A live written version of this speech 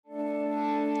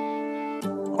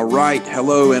All right.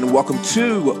 Hello and welcome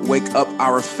to Wake Up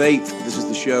Our Faith. This is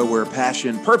the show where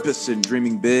passion, purpose, and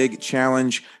dreaming big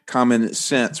challenge common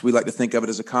sense. We like to think of it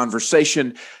as a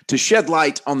conversation to shed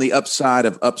light on the upside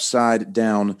of upside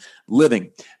down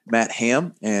living. Matt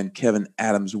Ham and Kevin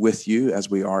Adams with you as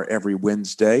we are every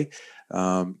Wednesday.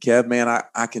 Kev, man,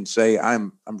 I can say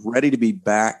I'm ready to be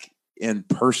back in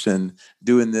person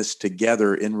doing this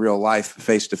together in real life,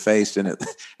 face to face. And it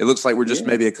looks like we're just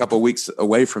maybe a couple of weeks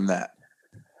away from that.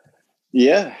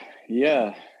 Yeah,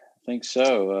 I think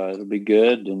so. It'll be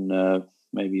good and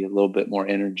maybe a little bit more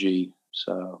energy.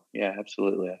 So yeah,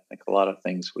 absolutely. I think a lot of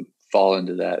things would fall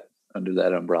into that under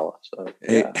that umbrella. So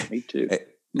yeah, me too.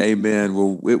 Amen.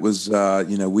 Well, it was,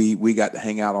 we got to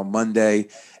hang out on Monday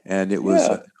and it was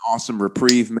an awesome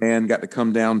reprieve, man. Got to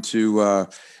come down to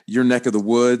your neck of the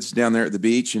woods down there at the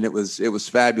beach. And it was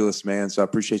fabulous, man. So I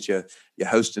appreciate you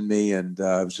hosting me. And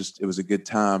it was a good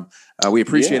time. We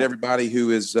appreciate everybody who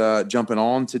is jumping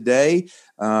on today.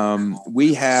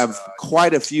 We have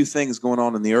quite a few things going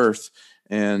on in the earth.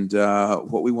 And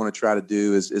what we want to try to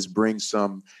do is bring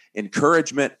some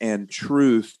encouragement and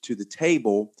truth to the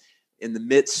table in the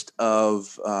midst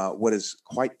of what is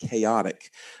quite chaotic.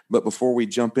 But before we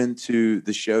jump into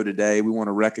the show today, we want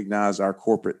to recognize our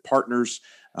corporate partners.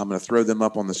 I'm going to throw them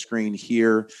up on the screen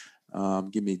here.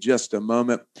 Give me just a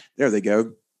moment. There they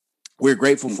go. We're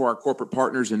grateful for our corporate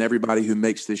partners and everybody who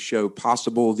makes this show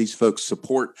possible. These folks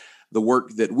support the work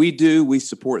that we do. We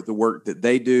support the work that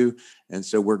they do. And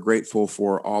so we're grateful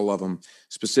for all of them.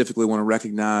 Specifically, want to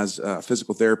recognize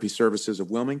Physical Therapy Services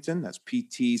of Wilmington. That's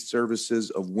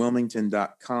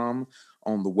ptservicesofwilmington.com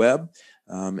on the web,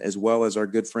 as well as our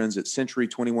good friends at Century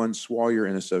 21 Swalyer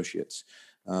and Associates.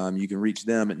 You can reach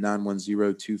them at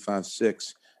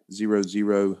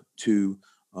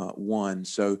 910-256-0021.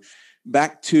 So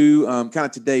back to kind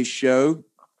of today's show.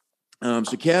 So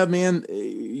Kev, man,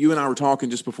 you and I were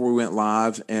talking just before we went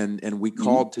live, and we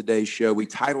called today's show, we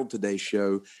titled today's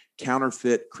show,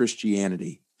 Counterfeit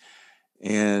Christianity.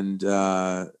 And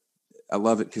I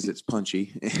love it because it's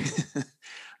punchy,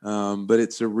 but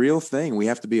it's a real thing we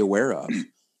have to be aware of.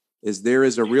 There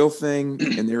is a real thing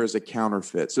and there is a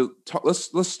counterfeit. So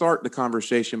let's start the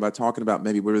conversation by talking about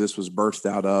maybe where this was birthed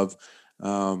out of,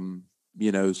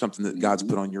 something that God's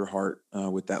put on your heart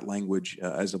with that language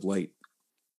as of late.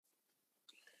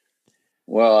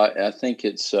 Well, I think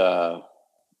it's kind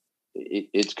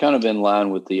of in line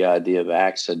with the idea of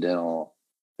accidental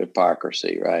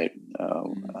hypocrisy, right?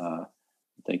 I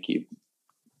think you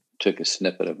took a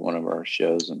snippet of one of our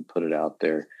shows and put it out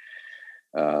there,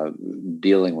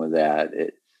 dealing with that.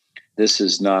 This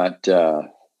is not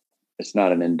it's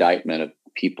not an indictment of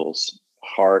people's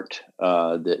heart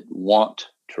that want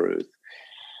truth,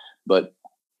 but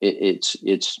it's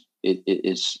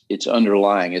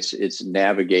underlying. It's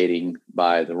navigating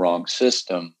by the wrong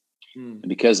system, and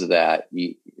because of that,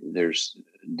 there's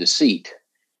deceit,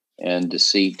 and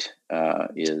deceit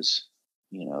is,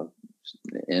 the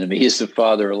enemy is the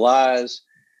father of lies.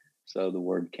 So the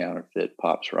word counterfeit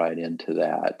pops right into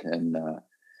that, and I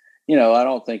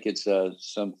don't think it's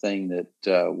something that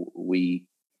we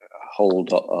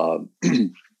hold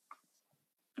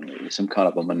some kind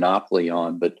of a monopoly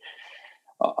on, but.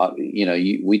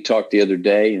 We talked the other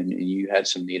day and you had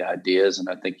some neat ideas, and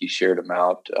I think you shared them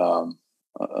out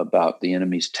about the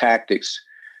enemy's tactics.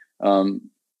 And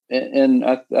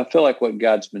I feel like what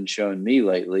God's been showing me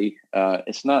lately,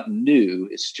 it's not new.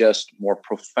 It's just more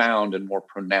profound and more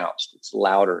pronounced. It's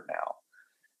louder now.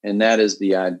 And that is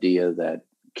the idea that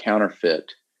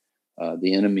counterfeit,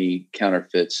 the enemy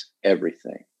counterfeits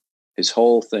everything. His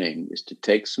whole thing is to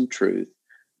take some truth,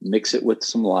 mix it with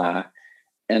some lie,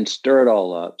 and stir it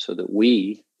all up so that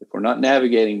we, if we're not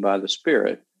navigating by the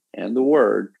Spirit and the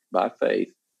Word by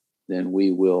faith, then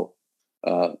we will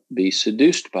be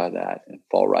seduced by that and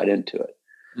fall right into it.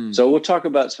 So we'll talk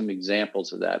about some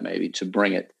examples of that, maybe to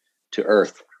bring it to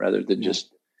earth rather than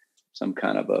just some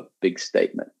kind of a big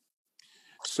statement.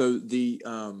 So there's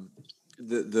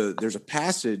a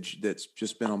passage that's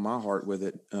just been on my heart with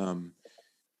it.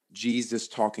 Jesus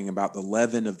talking about the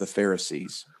leaven of the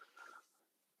Pharisees.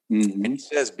 And he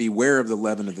says, beware of the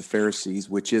leaven of the Pharisees,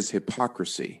 which is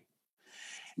hypocrisy.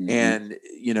 And,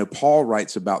 Paul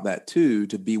writes about that too,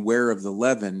 to beware of the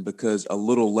leaven, because a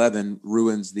little leaven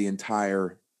ruins the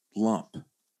entire lump.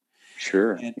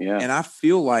 Sure. And I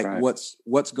feel like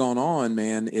what's gone on,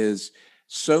 man, is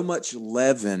so much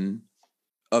leaven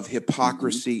of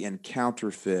hypocrisy and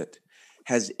counterfeit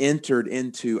has entered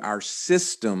into our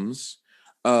systems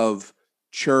of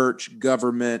church,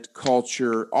 government,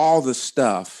 culture, all the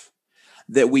stuff,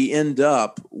 that we end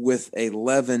up with a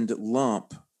leavened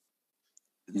lump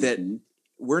that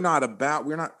we're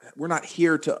not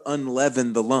here to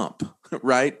unleaven the lump,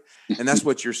 right? And that's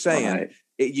what you're saying. Right.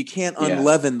 You can't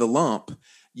unleaven the lump.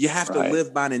 You have to Right.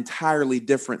 live by an entirely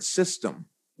different system.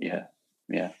 Yeah.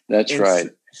 Yeah. That's And right.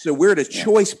 So we're at a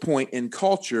choice point in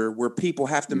culture where people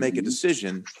have to make a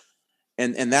decision.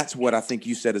 And that's what I think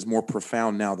you said is more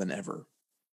profound now than ever.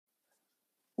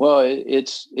 Well,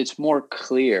 it's more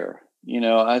clear.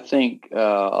 I think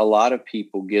a lot of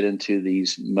people get into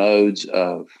these modes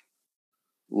of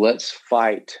let's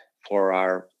fight for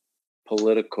our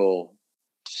political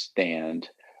stand.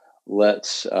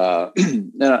 Let's. Now,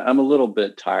 I'm a little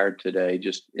bit tired today,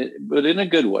 but in a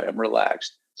good way. I'm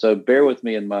relaxed, so bear with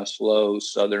me in my slow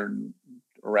Southern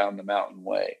around the mountain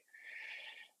way.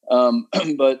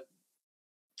 But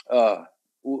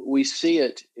we see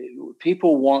it.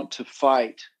 People want to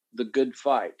fight the good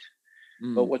fight.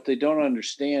 But what they don't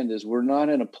understand is we're not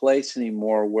in a place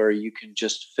anymore where you can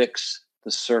just fix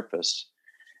the surface.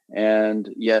 And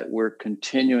yet we're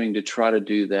continuing to try to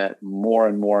do that more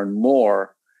and more and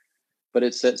more. But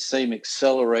it's that same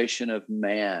acceleration of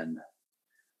man.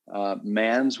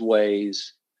 Man's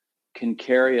ways can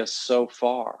carry us so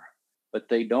far, but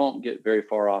they don't get very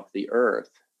far off the earth.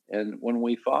 And when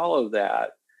we follow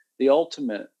that, the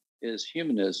ultimate is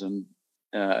humanism.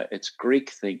 It's Greek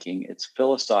thinking, it's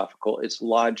philosophical, it's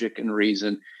logic and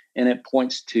reason, and it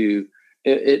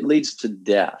leads to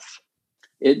death.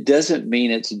 It doesn't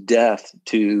mean it's death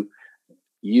to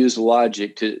use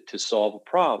logic to solve a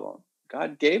problem.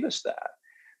 God gave us that.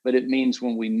 But it means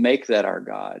when we make that our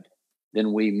God,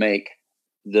 then we make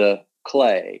the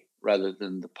clay rather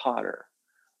than the potter,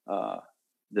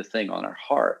 the thing on our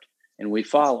heart, and we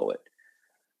follow it.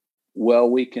 Well,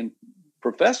 we can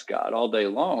profess God all day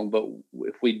long, but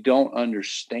if we don't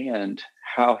understand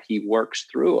how he works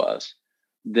through us,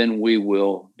 then we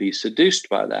will be seduced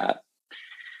by that.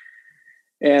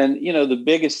 And, the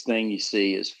biggest thing you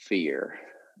see is fear.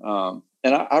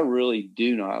 And I really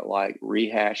do not like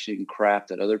rehashing crap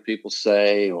that other people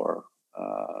say, or,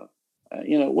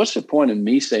 what's the point of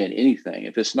me saying anything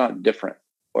if it's not different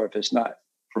or if it's not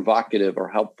provocative or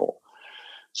helpful?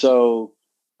 So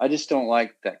I just don't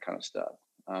like that kind of stuff.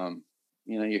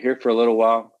 You're here for a little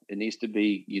while. It needs to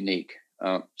be unique.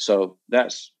 So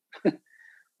that's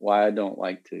why I don't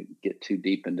like to get too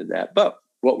deep into that. But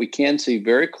what we can see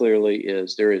very clearly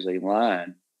is there is a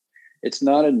line. It's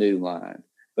not a new line,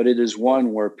 but it is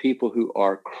one where people who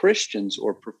are Christians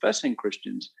or professing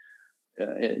Christians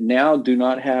now do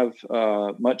not have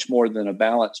much more than a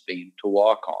balance beam to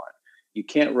walk on. You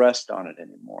can't rest on it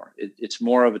anymore. It's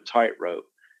more of a tightrope.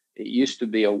 It used to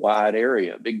be a wide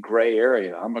area, a big gray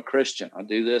area. I'm a Christian. I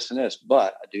do this and this,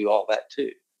 but I do all that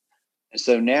too. And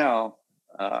so now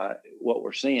what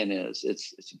we're seeing is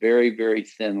it's a very, very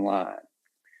thin line.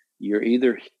 You're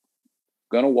either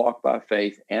going to walk by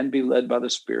faith and be led by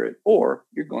the Spirit, or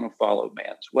you're going to follow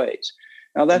man's ways.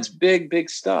 Now that's big, big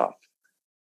stuff.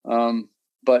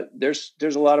 But there's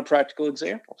a lot of practical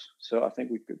examples. So I think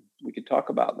we could talk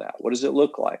about that. What does it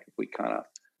look like if we kind of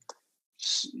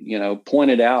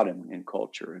point it out in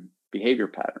culture and behavior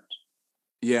patterns?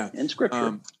 Yeah. In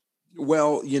scripture.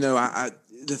 Well, I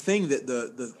the thing that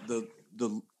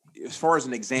the as far as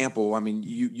an example, I mean,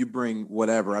 you bring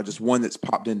whatever. One that's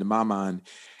popped into my mind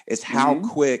is how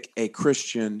quick a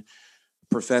Christian,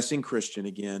 professing Christian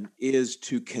again, is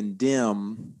to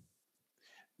condemn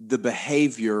the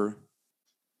behavior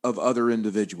of other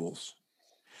individuals.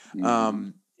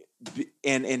 And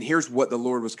here's what the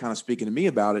Lord was kind of speaking to me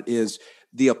about it is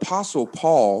the Apostle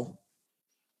Paul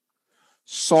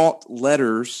sought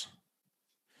letters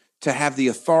to have the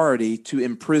authority to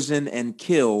imprison and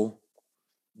kill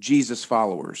Jesus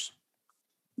followers.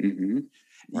 Right.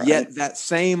 Yet that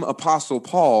same Apostle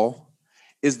Paul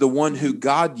is the one who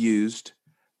God used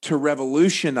to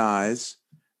revolutionize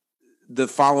the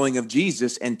following of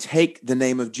Jesus and take the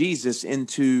name of Jesus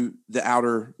into the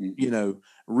outer,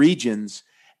 regions.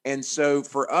 And so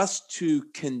for us to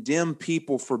condemn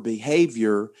people for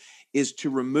behavior is to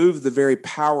remove the very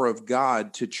power of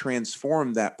God to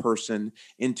transform that person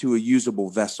into a usable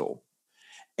vessel.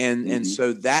 And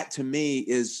so that to me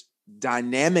is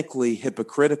dynamically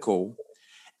hypocritical,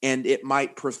 and it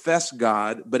might profess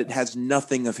God, but it has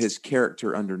nothing of his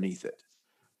character underneath it.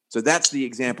 So that's the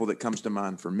example that comes to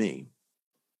mind for me.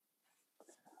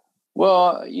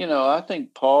 Well, I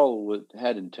think Paul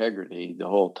had integrity the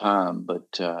whole time,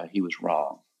 but he was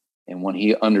wrong. And when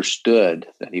he understood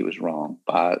that he was wrong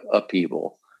by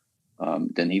upheaval,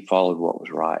 then he followed what was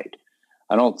right.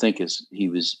 I don't think he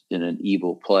was in an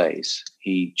evil place.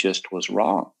 He just was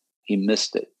wrong. He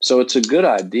missed it. So it's a good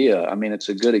idea. I mean, it's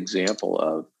a good example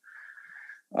of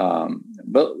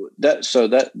But that's,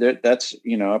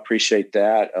 I appreciate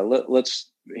that.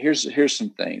 Here's some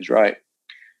things, right?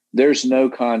 There's no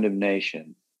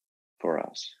condemnation for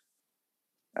us.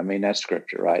 I mean, that's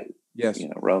scripture, right? Yes.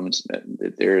 Romans,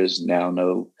 there is now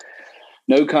no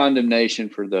condemnation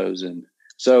for those. And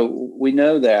so we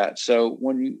know that. So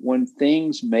when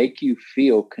things make you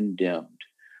feel condemned,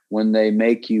 when they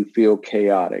make you feel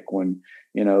chaotic, when,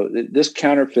 this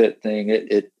counterfeit thing,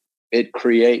 it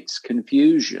creates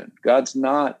confusion.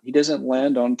 He doesn't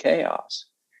land on chaos.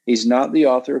 He's not the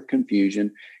author of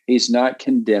confusion. He's not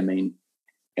condemning.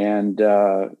 And,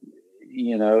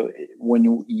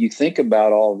 when you think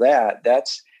about all that,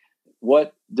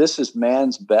 this is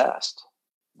man's best.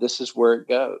 This is where it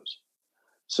goes.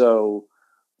 So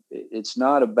it's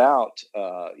not about,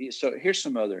 so here's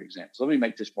some other examples. Let me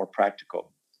make this more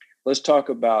practical. Let's talk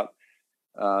about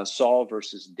Saul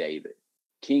versus David,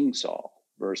 King Saul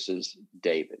versus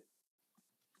David.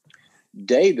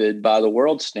 David, by the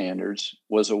world standards,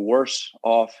 was a worse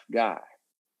off guy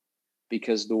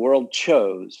because the world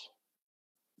chose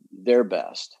their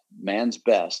best. Man's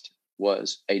best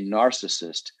was a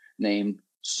narcissist named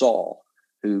Saul,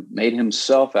 who made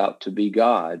himself out to be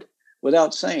God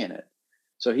without saying it.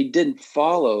 So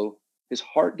his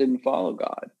heart didn't follow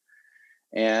God.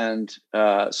 And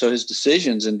so his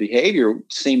decisions and behavior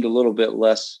seemed a little bit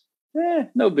less,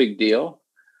 no big deal.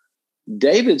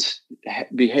 David's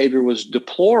behavior was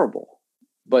deplorable,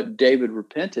 but David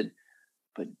repented.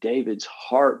 But David's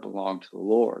heart belonged to the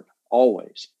Lord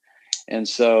always. And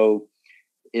so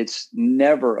it's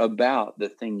never about the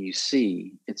thing you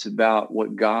see. It's about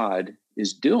what God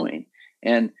is doing.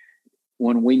 And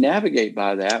when we navigate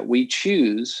by that, we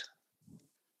choose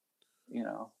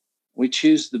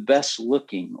the best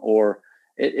looking, or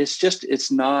it's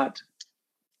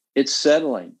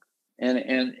settling. And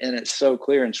it's so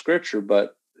clear in scripture,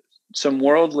 but some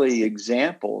worldly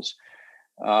examples,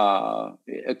 a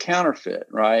counterfeit,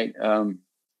 right?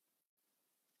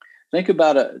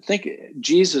 Think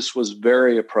Jesus was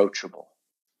very approachable.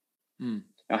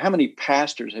 Now, how many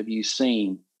pastors have you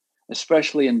seen,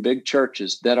 especially in big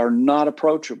churches, that are not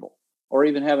approachable or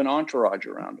even have an entourage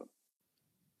around them?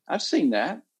 I've seen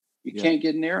that. You can't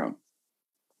get near them.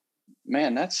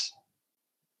 Man, that's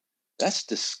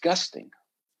disgusting.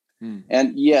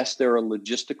 And yes, there are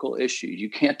logistical issues. You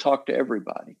can't talk to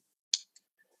everybody.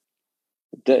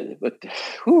 But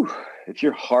if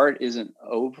your heart isn't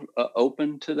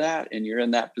open to that and you're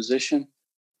in that position,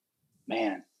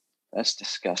 man, that's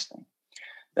disgusting.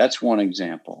 That's one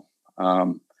example.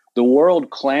 The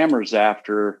world clamors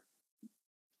after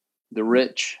the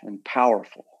rich and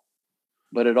powerful,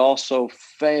 but it also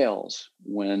fails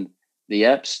when the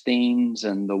Epsteins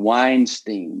and the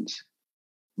Weinsteins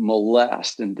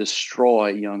molest and destroy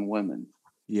young women.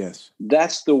 Yes.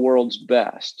 That's the world's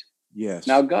best. Yes.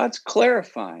 Now, God's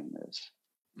clarifying this,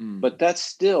 but that's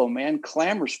still, man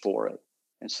clamors for it.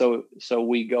 And so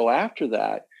we go after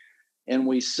that and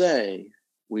we say,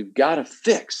 we've got to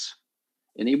fix.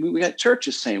 And even we got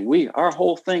churches saying our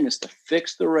whole thing is to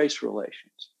fix the race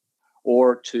relations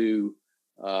or to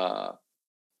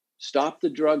stop the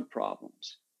drug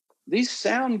problems. These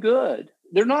sound good.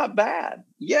 They're not bad.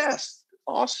 Yes,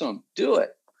 awesome. Do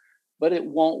it. But it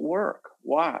won't work.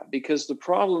 Why? Because the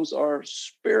problems are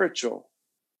spiritual.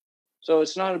 So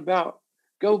it's not about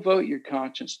go vote your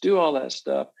conscience, do all that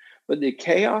stuff. But the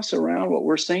chaos around what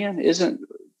we're saying isn't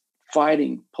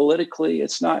fighting politically.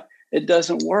 It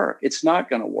doesn't work. It's not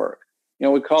going to work.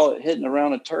 We call it hitting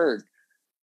around a turd.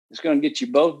 It's going to get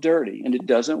you both dirty, and it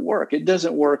doesn't work. It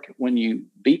doesn't work when you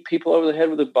beat people over the head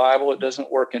with the Bible. It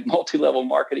doesn't work in multi-level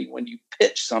marketing when you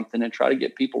pitch something and try to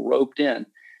get people roped in.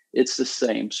 It's the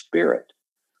same spirit.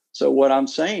 So what I'm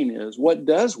saying is what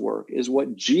does work is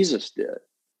what Jesus did.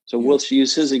 So we'll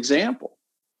use his example.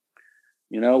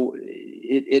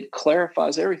 It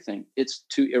clarifies everything. It's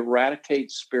to eradicate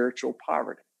spiritual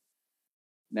poverty.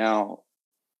 Now,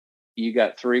 you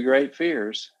got three great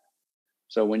fears.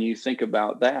 So when you think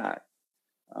about that,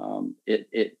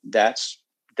 that's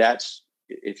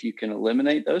if you can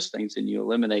eliminate those things, then you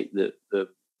eliminate the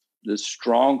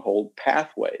stronghold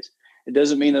pathways. It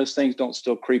doesn't mean those things don't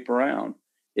still creep around.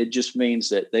 It just means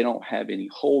that they don't have any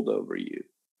hold over you.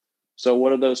 So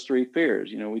what are those three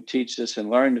fears? We teach this in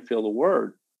Learning to Feel the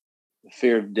Word. The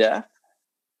fear of death,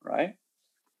 right?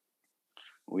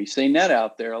 We've seen that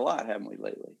out there a lot, haven't we,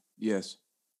 lately? Yes.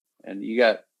 And you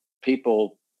got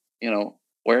people,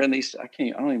 wearing these. I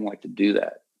don't even like to do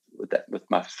that with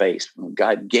my face.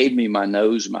 God gave me my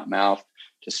nose and my mouth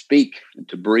to speak and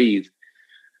to breathe.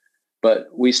 But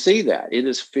we see that it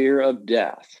is fear of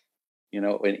death.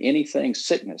 and anything,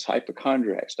 sickness,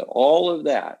 hypochondriac stuff, all of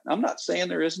that. I'm not saying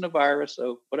there isn't a virus,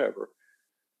 so whatever,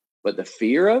 but the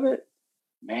fear of it,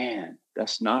 man,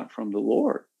 that's not from the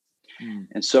Lord.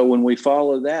 And so when we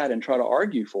follow that and try to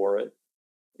argue for it,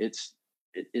 it's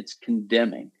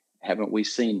condemning. Haven't we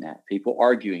seen that? People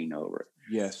arguing over it.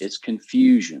 Yes. It's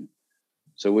confusion.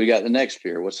 So we got the next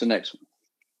fear. What's the next one?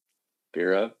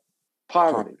 Fear of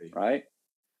poverty. Right?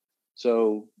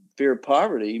 So fear of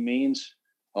poverty means,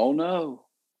 oh no,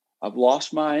 I've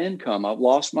lost my income. I've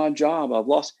lost my job.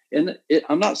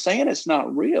 I'm not saying it's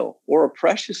not real or a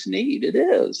precious need. It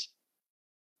is.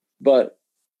 But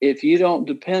if you don't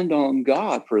depend on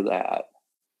God for that,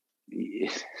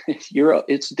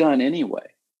 it's done anyway.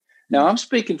 Now, I'm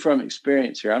speaking from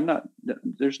experience here.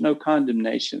 There's no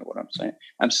condemnation in what I'm saying.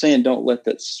 I'm saying don't let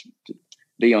that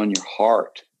be on your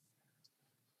heart.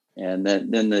 And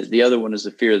then the other one is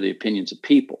the fear of the opinions of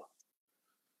people.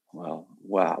 Well,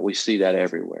 wow, we see that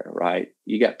everywhere, right?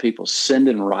 You got people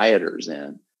sending rioters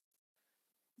in.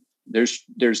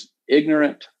 There's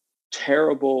ignorant,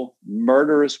 terrible,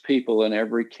 murderous people in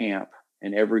every camp,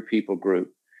 in every people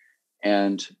group.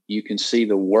 And you can see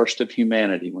the worst of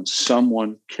humanity when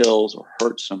someone kills or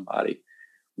hurts somebody.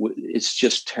 It's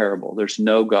just terrible. There's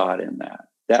no God in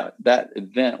that. That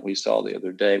event we saw the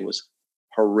other day was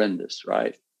horrendous,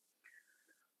 right?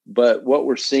 But what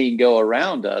we're seeing go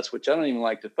around us, which I don't even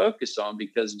like to focus on,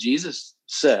 because Jesus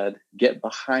said, "Get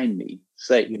behind me,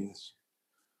 Satan." Yes.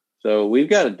 So we've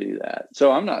got to do that.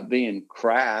 So I'm not being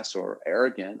crass or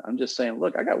arrogant. I'm just saying,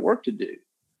 look, I got work to do.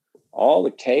 All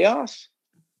the chaos,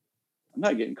 I'm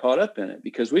not getting caught up in it,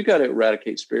 because we've got to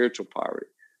eradicate spiritual poverty.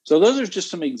 So those are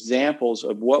just some examples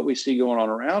of what we see going on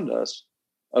around us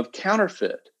of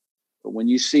counterfeit. But when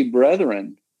you see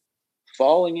brethren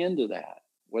falling into that,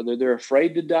 whether they're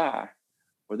afraid to die,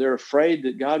 or they're afraid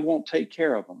that God won't take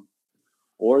care of them,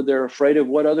 or they're afraid of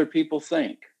what other people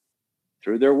think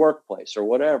through their workplace or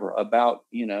whatever about,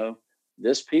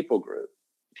 this people group.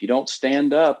 If you don't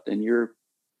stand up, then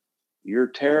you're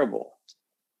terrible.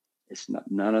 It's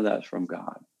not, none of that's from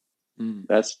God.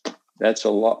 That's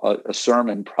a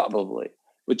sermon probably,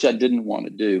 which I didn't want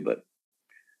to do, but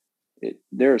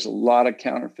there's a lot of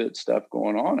counterfeit stuff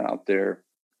going on out there,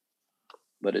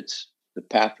 but the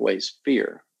pathway's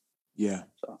fear. Yeah.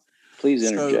 So please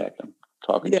interject. I'm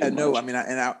talking. Yeah, no, I mean,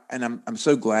 I'm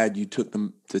so glad you took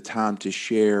the time to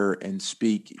share and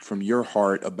speak from your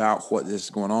heart about what is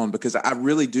going on, because I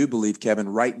really do believe, Kevin,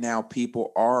 right now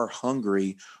people are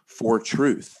hungry for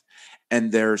truth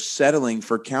and they're settling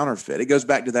for counterfeit. It goes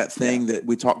back to that thing that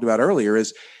we talked about earlier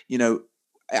is,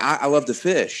 I love to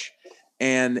fish.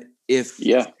 And if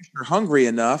you're hungry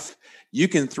enough, you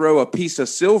can throw a piece of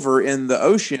silver in the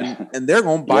ocean and they're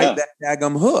going to bite that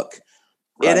daggum hook.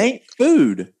 Right. It ain't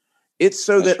food. It's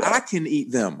so that I can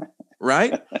eat them,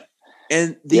 right?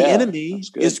 And the enemy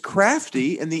is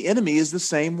crafty, and the enemy is the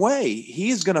same way. He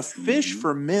is going to fish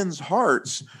for men's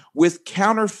hearts with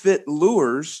counterfeit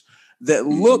lures that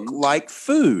look like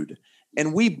food.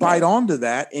 And we bite onto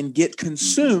that and get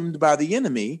consumed by the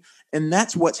enemy. And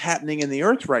that's what's happening in the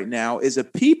earth right now is a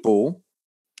people,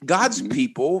 God's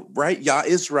people, right? Yah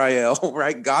Israel,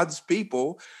 right? God's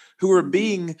people who are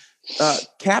being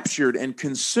captured and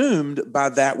consumed by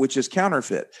that which is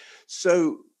counterfeit.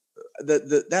 So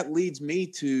that leads me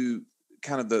to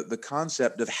kind of the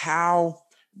concept of how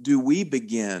do we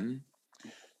begin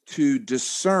to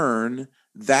discern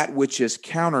that which is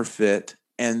counterfeit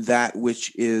and that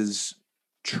which is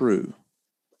true?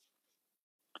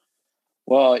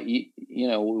 Well,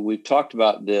 we've talked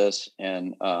about this,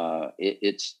 and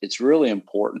it's really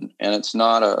important, and it's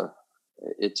not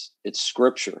it's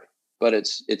scripture, but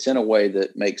it's in a way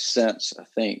that makes sense. I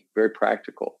think very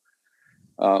practical.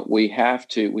 We have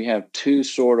two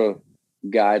sort of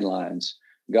guidelines.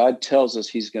 God tells us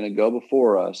He's going to go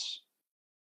before us,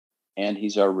 and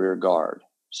He's our rear guard.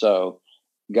 So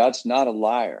God's not a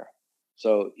liar.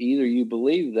 So either you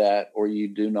believe that or you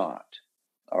do not.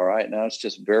 All right. Now it's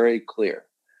just very clear.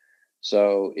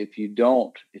 So if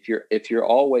you're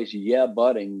always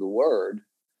butting the word,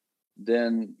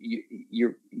 then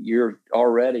you're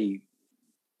already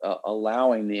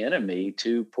allowing the enemy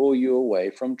to pull you away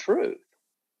from truth.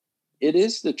 It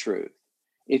is the truth.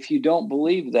 If you don't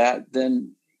believe that,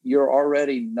 then you're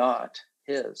already not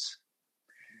His.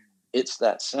 It's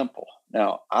that simple.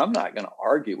 Now, I'm not going to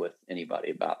argue with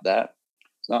anybody about that.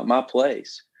 It's not my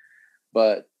place.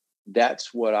 But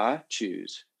that's what I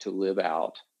choose to live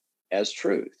out as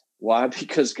truth. Why?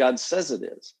 Because God says it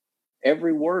is.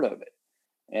 Every word of it.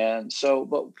 And so,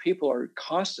 but people are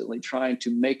constantly trying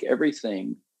to make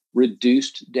everything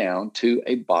reduced down to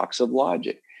a box of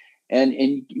logic. And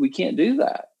we can't do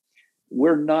that.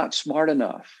 we're not smart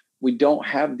enough. We don't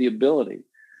have the ability.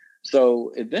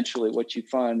 So eventually what you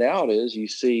find out is you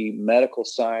see medical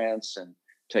science and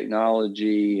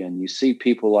technology, and you see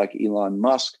people like Elon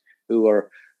Musk who are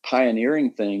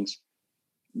pioneering things,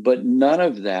 but none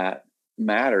of that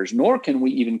matters, nor can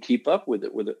we even keep up with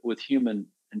it with human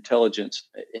intelligence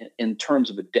in terms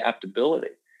of adaptability.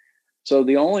 So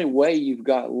the only way you've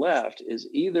got left is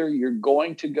either you're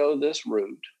going to go this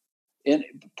route and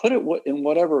put it in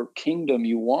whatever kingdom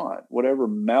you want, whatever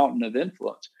mountain of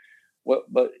influence.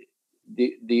 But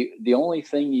the only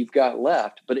thing you've got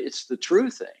left, but it's the true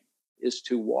thing, is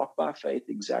to walk by faith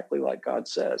exactly like God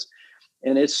says.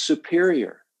 And it's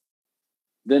superior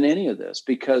than any of this,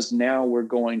 because now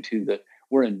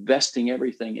we're investing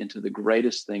everything into the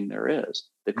greatest thing there is,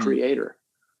 the Creator,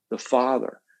 the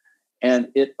Father. And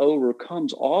it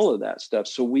overcomes all of that stuff.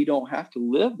 So we don't have to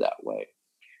live that way.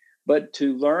 But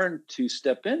to learn to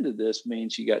step into this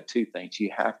means you got two things.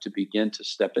 You have to begin to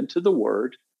step into the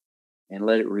Word and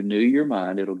let it renew your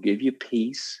mind. It'll give you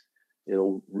peace.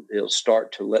 It'll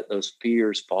start to let those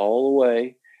fears fall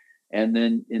away, and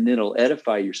then it'll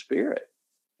edify your spirit.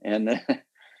 And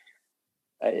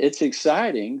it's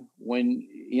exciting when,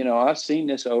 I've seen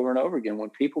this over and over again.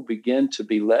 When people begin to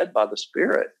be led by the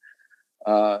Spirit,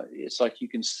 it's like you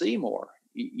can see more.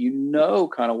 You know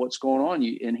kind of what's going on.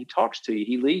 And He talks to you.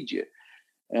 He leads you.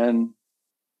 And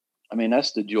I mean,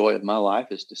 that's the joy of my life,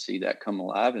 is to see that come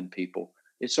alive in people.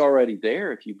 It's already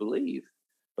there if you believe,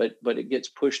 but it gets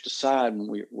pushed aside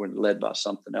when we're led by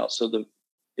something else. So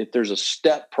if there's a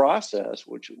step process,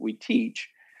 which we teach,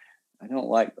 I don't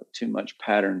like too much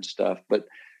pattern stuff, but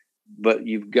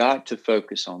you've got to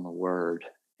focus on the Word,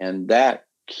 and that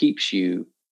keeps you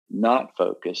not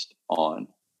focused on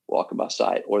walking by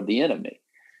sight or the enemy.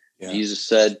 Yeah. Jesus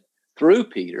said through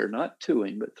Peter, not to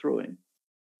him, but through him,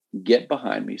 "Get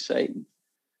behind me, Satan."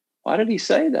 Why did He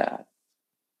say that?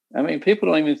 I mean, people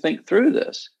don't even think through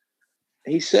this.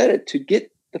 He said it to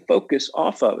get the focus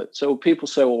off of it. So people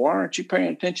say, well, why aren't you paying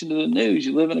attention to the news?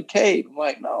 You live in a cave. I'm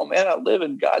like, no, man, I live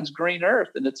in God's green earth,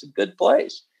 and it's a good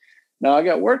place. Now I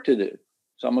got work to do,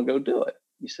 so I'm going to go do it.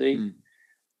 You see,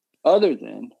 other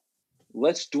than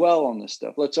let's dwell on this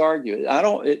stuff. Let's argue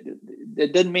it.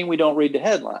 It doesn't mean we don't read the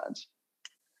headlines.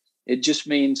 It just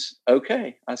means,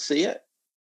 okay, I see it.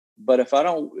 But if I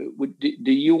don't,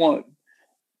 do you want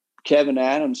Kevin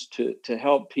Adams to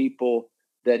help people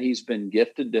that he's been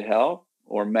gifted to help,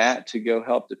 or Matt to go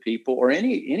help the people, or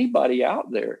anybody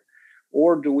out there?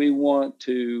 Or do we want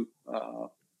to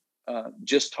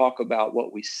just talk about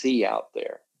what we see out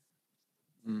there?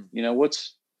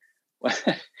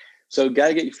 So got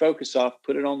to get your focus off,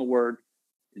 put it on the Word,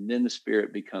 and then the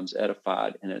Spirit becomes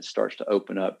edified, and it starts to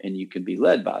open up, and you can be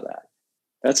led by that.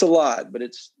 That's a lot, but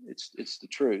it's the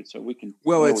truth. So we can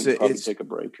probably take a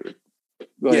break here.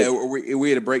 Yeah, we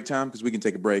had a break time, because we can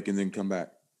take a break and then come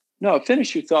back. No,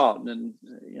 finish your thought, and then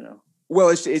Well,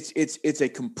 it's a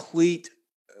complete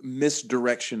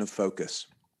misdirection of focus.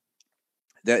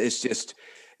 That it's just.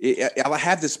 I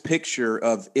have this picture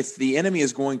of, if the enemy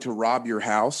is going to rob your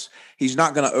house, he's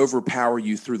not going to overpower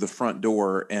you through the front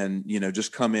door and,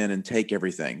 just come in and take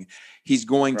everything. He's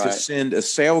going to send a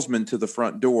salesman to the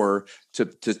front door to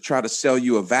try to sell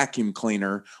you a vacuum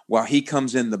cleaner, while he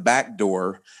comes in the back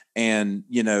door and,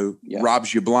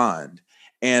 robs you blind.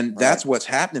 And that's what's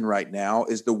happening right now,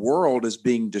 is the world is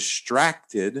being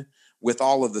distracted with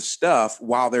all of the stuff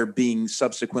while they're being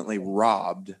subsequently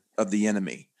robbed of the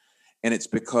enemy. And it's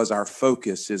because our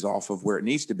focus is off of where it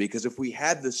needs to be. Because if we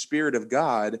had the Spirit of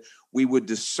God, we would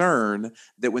discern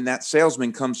that when that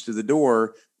salesman comes to the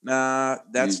door,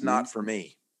 that's not for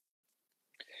me.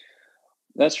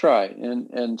 That's right.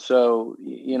 And so,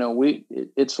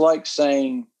 it's like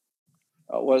saying,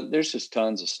 well, there's just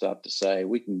tons of stuff to say.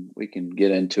 We can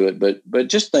get into it, but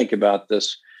just think about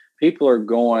this. People are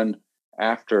going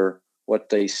after what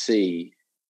they see.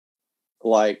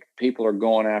 Like people are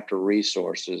going after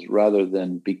resources rather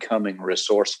than becoming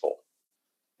resourceful.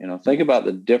 Think about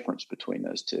the difference between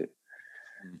those two.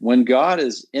 When God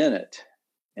is in it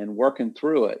and working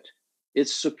through it,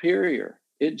 it's superior.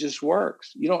 It just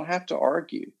works. You don't have to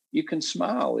argue. You can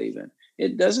smile even.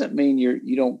 It doesn't mean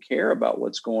you don't care about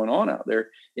what's going on out there.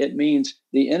 It means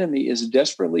the enemy is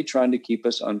desperately trying to keep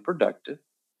us unproductive.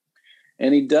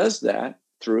 And he does that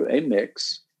through a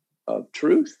mix of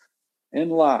truth and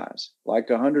lies, like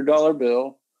 $100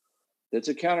 bill that's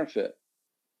a counterfeit.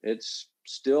 It's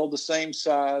still the same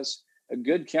size. A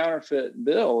good counterfeit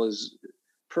bill is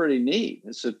pretty neat.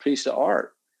 It's a piece of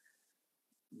art.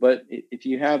 But if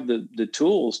you have the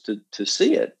tools to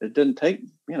see it, it doesn't take,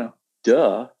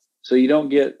 so you don't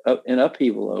get an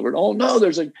upheaval over it. Oh no,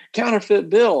 there's a counterfeit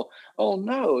bill. Oh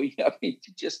no, I mean,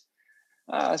 just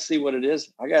I see what it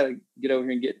is. I got to get over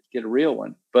here and get a real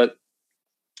one. But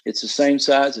it's the same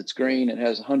size. It's green. It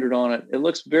has 100 on it. It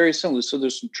looks very similar. So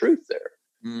there's some truth there,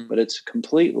 but it's a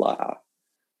complete lie.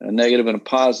 A negative and a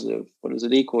positive. What does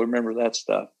it equal? Remember that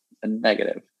stuff. A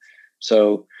negative.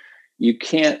 So you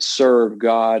can't serve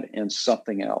God and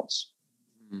something else.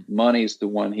 Money is the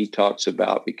one he talks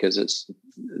about because it's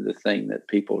the thing that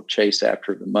people chase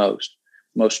after the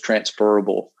most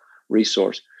transferable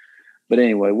resource. But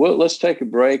anyway, let's take a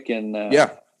break and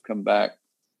come back.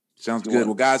 Sounds good.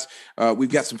 Well, guys,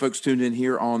 we've got some folks tuned in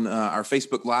here on our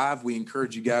Facebook Live. We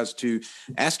encourage you guys to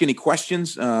ask any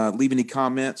questions, leave any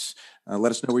comments.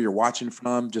 Let us know where you're watching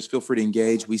from. Just feel free to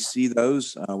engage. We see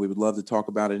those. We would love to talk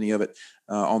about any of it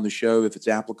on the show if it's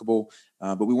applicable.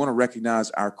 But we want to recognize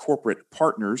our corporate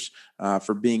partners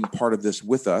for being part of this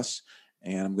with us.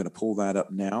 And I'm going to pull that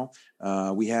up now.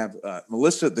 We have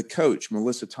Melissa, the coach.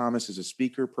 Melissa Thomas is a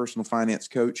speaker, personal finance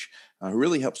coach, who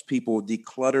really helps people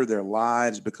declutter their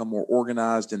lives, become more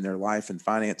organized in their life and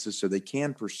finances so they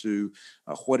can pursue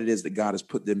what it is that God has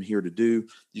put them here to do.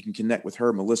 You can connect with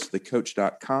her,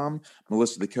 melissathecoach.com,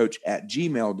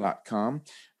 melissathecoach@gmail.com.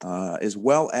 As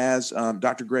well as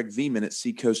Dr. Greg Veman at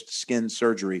Seacoast Skin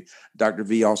Surgery. Dr.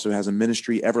 V also has a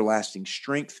ministry, Everlasting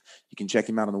Strength. You can check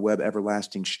him out on the web,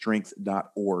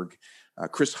 everlastingstrength.org.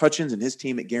 Chris Hutchins and his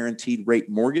team at Guaranteed Rate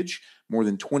Mortgage, more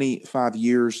than 25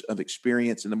 years of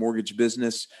experience in the mortgage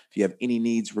business. If you have any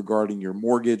needs regarding your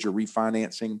mortgage or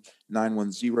refinancing,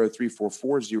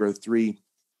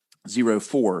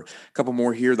 910-344-0304. A couple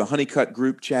more here. The Honeycutt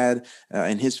Group, Chad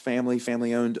and his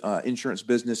family-owned insurance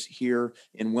business here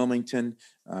in Wilmington.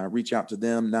 Reach out to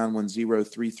them,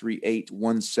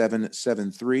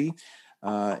 910-338-1773.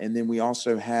 And then we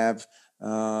also have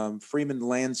Freeman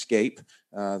Landscape,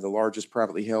 the largest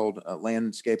privately held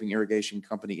landscaping irrigation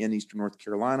company in Eastern North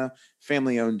Carolina,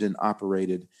 family-owned and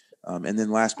operated. And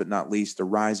then last but not least, the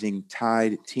Rising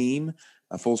Tide team,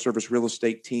 a full-service real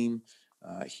estate team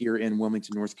here in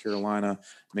Wilmington, North Carolina.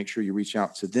 Make sure you reach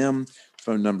out to them.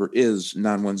 Phone number is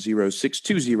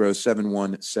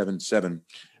 910-620-7177.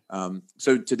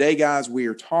 So today, guys, we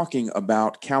are talking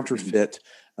about counterfeit.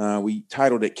 We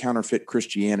titled it Counterfeit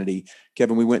Christianity.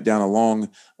 Kevin, we went down a long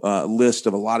list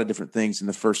of a lot of different things in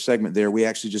the first segment there. We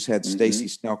actually just had Stacy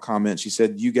Snell comment. She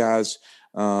said, you guys,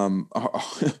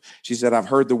 she said, I've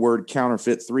heard the word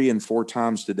counterfeit 3 and 4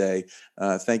 times today.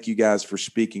 Thank you guys for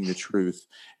speaking the truth.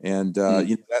 And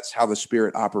you know, that's how the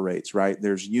Spirit operates, right?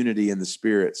 There's unity in the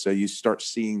Spirit. So you start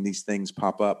seeing these things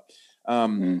pop up.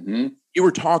 You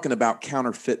were talking about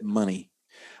counterfeit money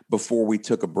before we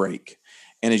took a break.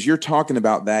 And as you're talking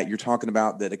about that, you're talking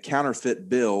about that a counterfeit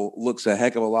bill looks a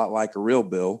heck of a lot like a real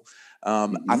bill.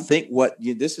 I think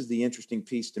this is the interesting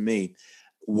piece to me.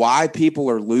 Why people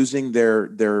are losing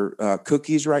their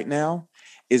cookies right now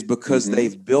is because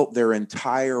they've built their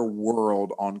entire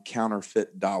world on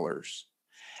counterfeit dollars.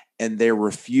 And they're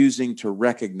refusing to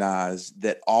recognize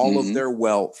that all of their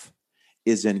wealth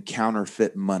is in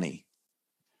counterfeit money.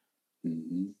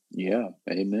 Yeah,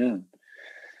 amen.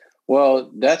 Well,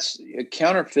 that's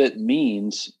counterfeit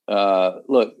means,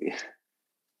 look,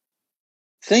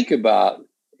 think about,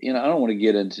 I don't want to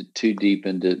get into too deep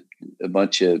into a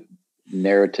bunch of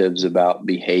narratives about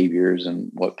behaviors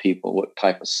and what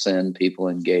type of sin people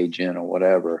engage in or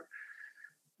whatever.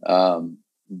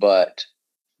 But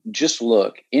just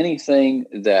look, anything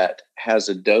that has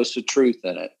a dose of truth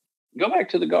in it, go back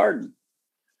to the garden.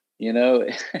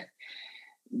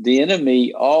 The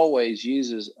enemy always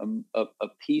uses a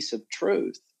piece of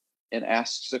truth and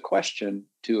asks a question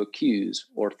to accuse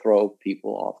or throw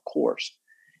people off course.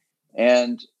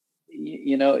 And,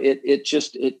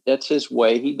 that's his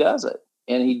way he does it.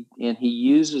 And he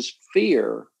uses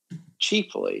fear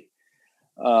chiefly.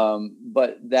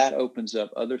 But that opens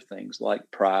up other things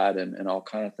like pride and all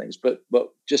kinds of things. But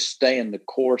just staying the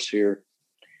course here.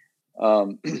 I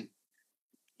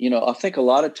think a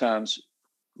lot of times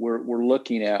we're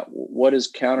looking at what is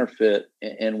counterfeit,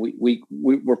 and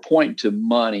we're pointing to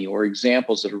money or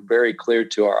examples that are very clear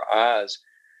to our eyes.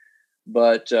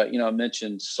 But I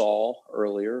mentioned Saul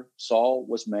earlier. Saul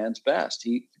was man's best.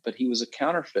 But he was a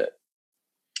counterfeit.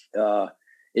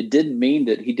 It didn't mean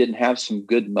that he didn't have some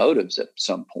good motives at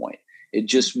some point. It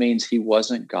just means he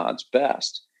wasn't God's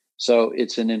best. So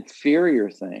it's an inferior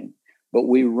thing, but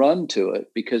we run to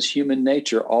it because human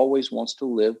nature always wants to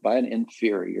live by an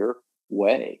inferior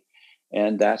way.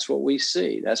 And that's what we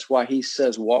see. That's why he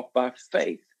says, walk by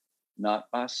faith, not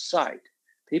by sight.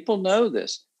 People know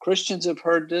this. Christians have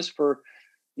heard this for,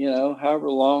 however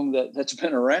long that's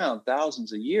been around,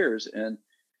 thousands of years. And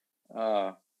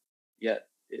yet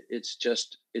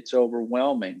it's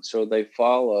overwhelming. So they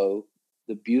follow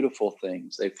the beautiful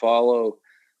things. They follow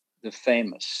the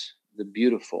famous, the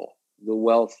beautiful, the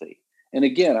wealthy. And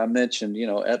again, I mentioned,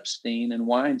 Epstein and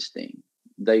Weinstein.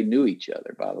 They knew each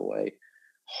other, by the way.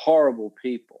 Horrible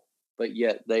people, but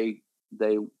yet they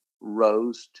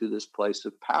rose to this place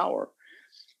of power.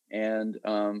 And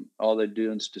all they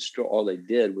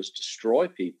did was destroy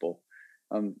people.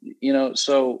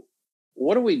 So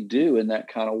what do we do in that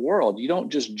kind of world? You don't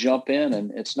just jump in,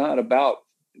 and it's not about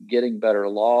getting better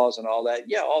laws and all that.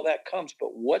 Yeah, all that comes,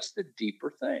 but what's the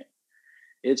deeper thing?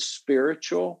 It's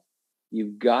spiritual.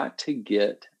 You've got to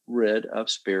get rid of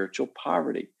spiritual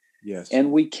poverty. Yes.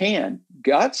 And we can.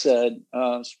 God said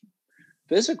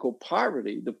physical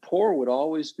poverty, the poor would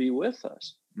always be with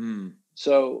us. Mm.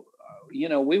 So,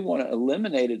 we want to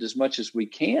eliminate it as much as we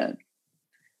can.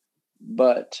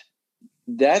 But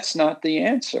that's not the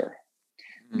answer.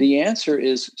 Mm. The answer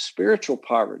is spiritual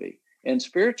poverty. And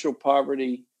spiritual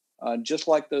poverty, just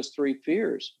like those three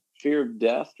fears, fear of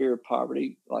death, fear of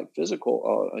poverty, like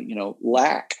physical,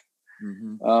 lack.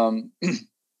 Mm-hmm.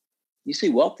 You see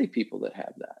wealthy people that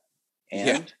have that.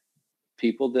 And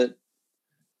people that,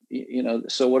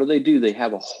 so what do? They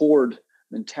have a hoard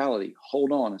mentality,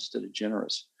 hold on instead of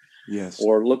generous. Yes.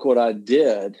 Or look what I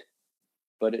did,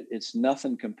 but it's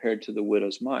nothing compared to the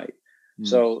widow's mite. Mm.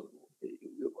 So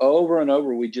over and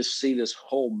over, we just see this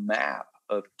whole map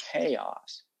of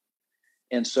chaos.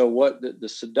 And so what the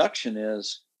seduction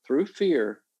is through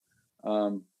fear,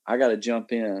 I got to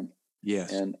jump in.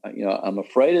 Yes. And, I'm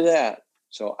afraid of that.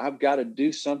 So I've got to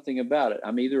do something about it.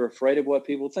 I'm either afraid of what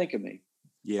people think of me.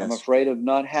 Yes. I'm afraid of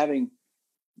not having,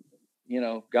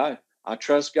 God. I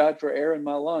trust God for air in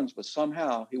my lungs, but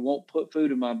somehow he won't put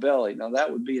food in my belly. Now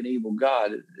that would be an evil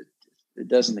God. It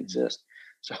doesn't exist.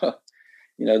 So,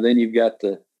 then you've got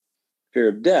the fear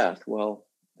of death. Well,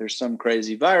 there's some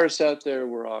crazy virus out there.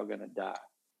 We're all going to die.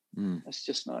 Mm. That's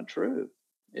just not true.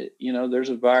 There's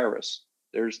a virus.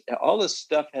 There's all this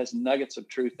stuff has nuggets of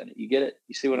truth in it. You get it?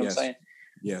 You see what I'm saying?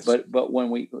 Yes. But when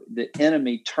the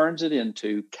enemy turns it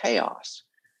into chaos,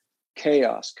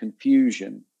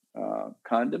 confusion,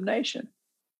 condemnation,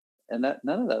 and that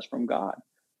none of that's from God.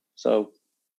 So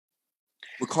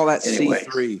we'll call that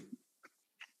C3.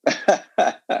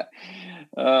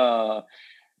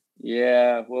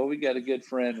 Yeah. Well, we got a good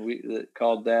friend that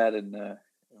called that, and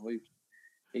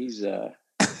he's a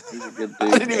good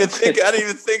dude. I didn't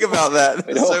even think about that.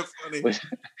 That's so funny.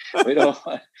 We don't.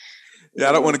 Yeah,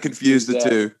 I don't want to confuse the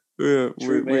two. Yeah,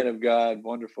 true man of God,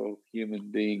 wonderful human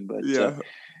being, but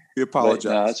we apologize.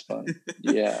 No, that's funny.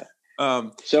 Yeah.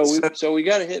 So we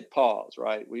got to hit pause,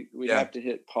 right? We have to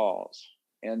hit pause,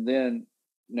 and then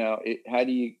now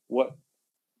what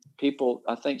people?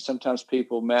 I think sometimes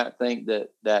people, Matt, think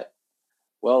that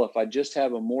well, if I just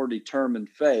have a more determined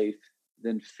faith,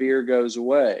 then fear goes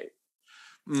away.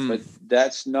 Mm. But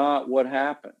that's not what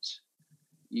happens.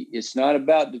 It's not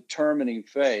about determining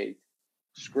faith.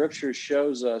 Scripture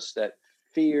shows us that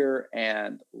fear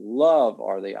and love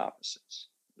are the opposites.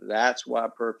 That's why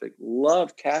perfect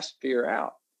love casts fear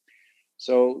out.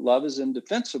 So love is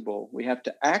indefensible. We have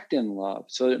to act in love.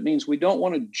 So it means we don't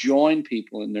want to join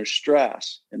people in their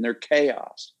stress and their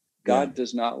chaos. God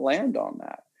does not land on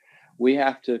that. We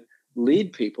have to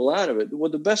lead people out of it. Well,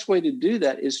 the best way to do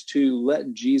that is to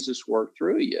let Jesus work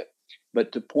through you,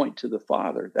 but to point to the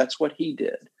Father. That's what he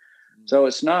did. Mm-hmm. So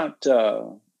it's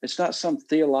not some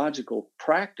theological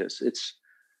practice. It's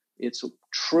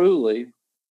truly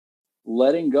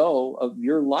letting go of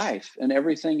your life and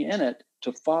everything in it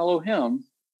to follow him.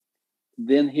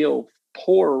 Then he'll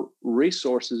pour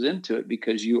resources into it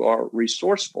because you are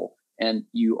resourceful and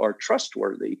you are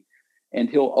trustworthy, and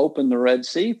he'll open the Red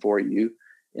Sea for you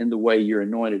in the way you're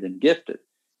anointed and gifted.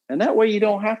 And that way you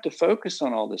don't have to focus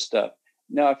on all this stuff.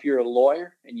 Now, if you're a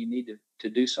lawyer and you need to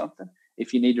do something,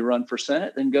 if you need to run for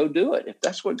Senate, then go do it. If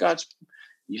that's what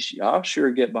I'll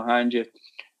sure get behind you.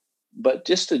 But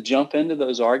just to jump into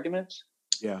those arguments,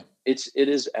 it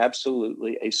is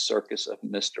absolutely a circus of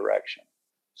misdirection.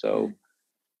 So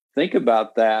think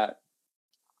about that.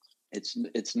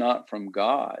 It's not from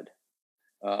God.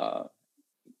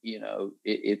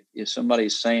 If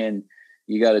somebody's saying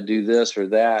you got to do this or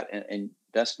that, and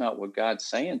that's not what God's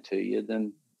saying to you,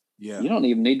 then you don't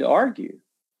even need to argue.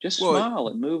 Just smile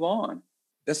and move on.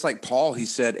 That's like Paul. He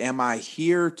said, am I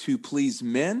here to please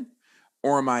men,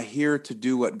 or am I here to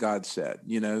do what God said?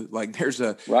 Like there's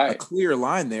a clear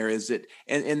line there. Is it?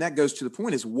 And that goes to the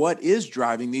point is what is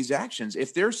driving these actions?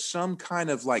 If there's some kind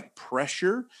of like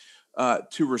pressure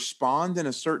to respond in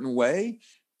a certain way,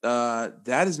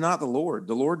 that is not the Lord.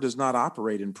 The Lord does not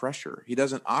operate in pressure. He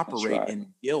doesn't operate right.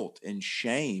 in guilt and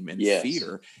shame and Yes.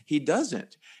 fear. He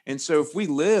doesn't. And so if we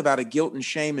live out of guilt and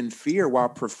shame and fear while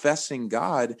professing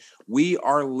God, we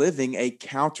are living a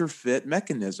counterfeit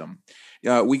mechanism.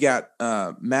 We got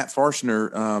Matt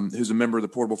Farshner, who's a member of the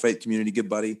Portable Faith community, good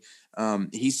buddy.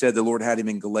 He said the Lord had him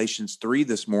in Galatians 3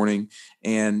 this morning.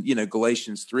 And,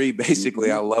 Galatians 3, basically,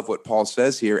 I love what Paul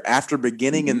says here. After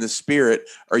beginning in the Spirit,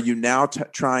 are you now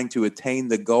trying to attain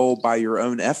the goal by your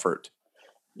own effort?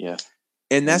 Yeah.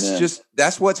 And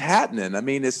that's what's happening. I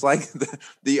mean, it's like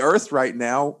the earth right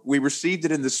now, we received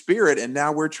it in the Spirit, and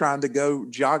now we're trying to go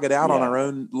jog it out on our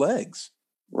own legs.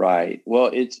 Right.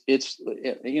 Well, it's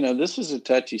this is a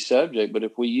touchy subject, but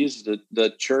if we use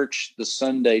the church, the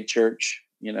Sunday church,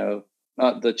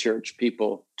 not the church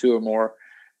people, two or more,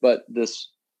 but this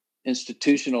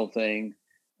institutional thing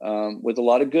with a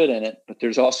lot of good in it, but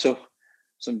there's also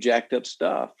some jacked up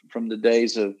stuff from the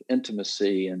days of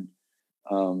intimacy and,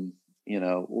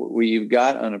 where you've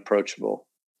got unapproachable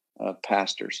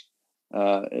pastors,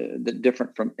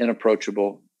 different from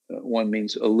inapproachable. One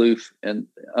means aloof, and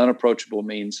unapproachable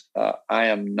means I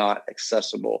am not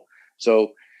accessible.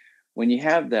 So when you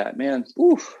have that, man,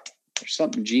 there's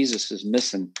something Jesus is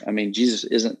missing. I mean, Jesus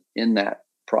isn't in that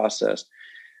process.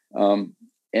 And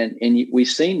we've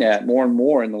seen that more and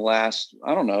more in the last,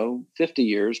 50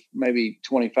 years, maybe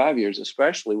 25 years,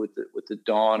 especially with the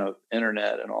dawn of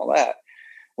internet and all that,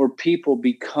 where people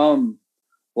become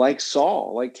like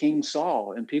Saul, like King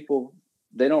Saul, and people,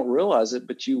 they don't realize it,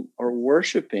 but you are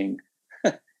worshiping.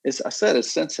 I said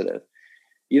it's sensitive.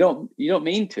 You don't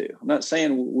mean to. I'm not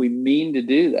saying we mean to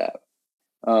do that.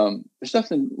 There's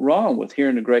nothing wrong with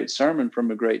hearing a great sermon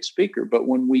from a great speaker, but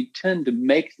when we tend to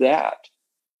make that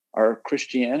our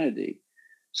Christianity,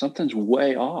 something's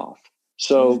way off.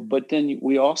 So, but then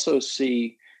we also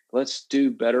see, let's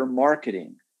do better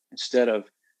marketing instead of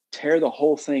tear the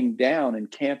whole thing down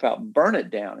and camp out, burn it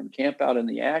down and camp out in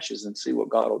the ashes and see what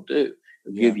God will do.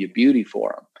 He'll give you beauty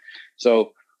for them.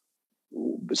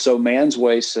 So man's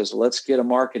way says, let's get a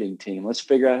marketing team. Let's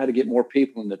figure out how to get more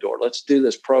people in the door. Let's do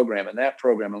this program and that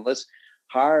program, and let's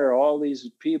hire all these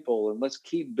people, and let's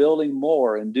keep building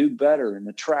more and do better and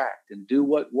attract and do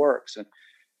what works. And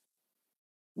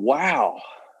wow.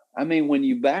 I mean, when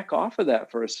you back off of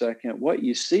that for a second, what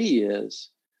you see is,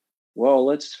 well,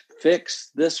 let's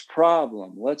fix this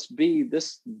problem. Let's be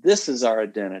this. This is our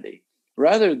identity,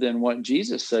 rather than what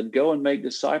Jesus said, go and make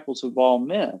disciples of all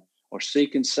men, or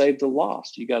seek and save the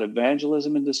lost. You got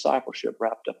evangelism and discipleship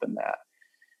wrapped up in that.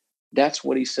 That's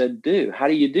what he said do. How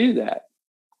do you do that?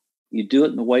 You do it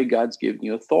in the way God's given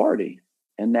you authority.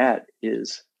 And that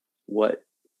is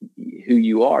who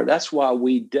you are. That's why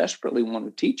we desperately want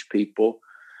to teach people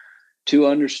to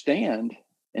understand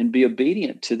and be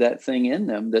obedient to that thing in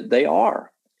them that they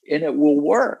are. And it will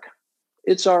work.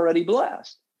 It's already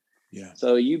blessed. Yeah.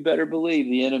 So you better believe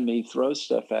the enemy throws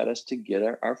stuff at us to get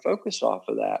our focus off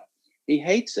of that. He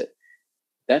hates it.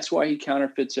 That's why he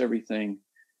counterfeits everything,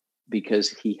 because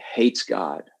he hates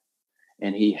God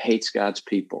and he hates God's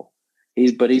people.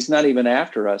 But he's not even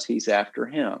after us. He's after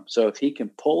him. So if he can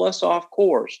pull us off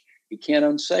course, he can't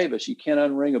unsave us. You can't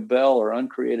unring a bell or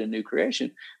uncreate a new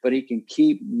creation, but he can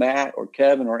keep Matt or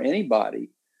Kevin or anybody,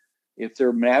 if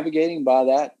they're navigating by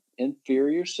that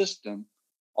inferior system,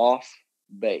 off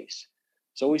base.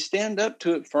 So we stand up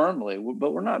to it firmly,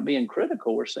 but we're not being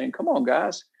critical. We're saying, come on,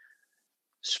 guys,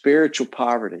 spiritual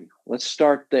poverty. Let's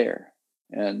start there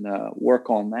and work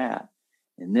on that.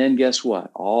 And then guess what?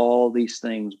 All these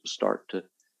things will start to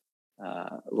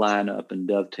line up and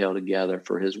dovetail together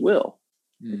for his will.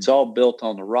 It's all built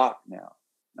on the rock now,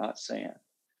 not sand.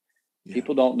 Yeah.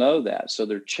 People don't know that. So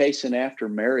they're chasing after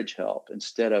marriage help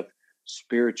instead of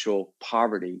spiritual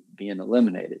poverty being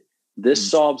eliminated. This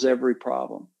solves every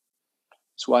problem.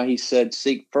 That's why he said,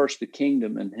 seek first the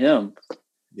kingdom and him,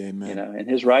 Amen. And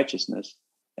his righteousness,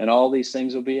 and all these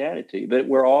things will be added to you. But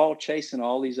we're all chasing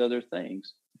all these other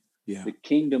things. Yeah. The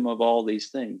kingdom of all these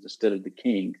things instead of the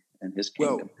king and his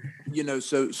kingdom. Well,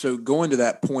 so going to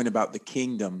that point about the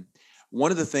kingdom, one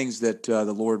of the things that the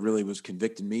Lord really was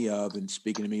convicting me of and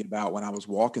speaking to me about when I was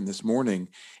walking this morning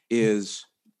is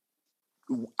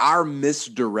our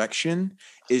misdirection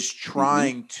is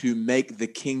trying to make the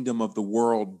kingdom of the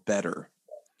world better.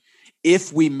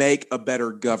 If we make a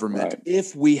better government,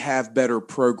 if we have better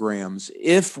programs,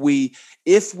 if we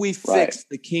fix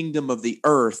the kingdom of the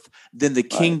earth, then the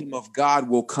kingdom of God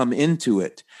will come into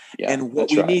it. Yeah, and what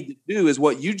we need to do is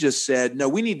what you just said. No,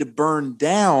 we need to burn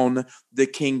down the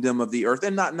kingdom of the earth,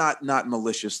 and not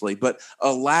maliciously, but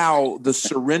allow the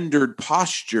surrendered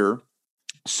posture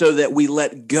so that we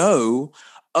let go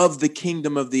of the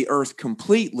kingdom of the earth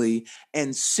completely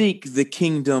and seek the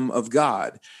kingdom of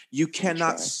God. You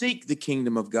cannot seek the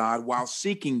kingdom of God while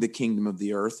seeking the kingdom of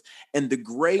the earth. And the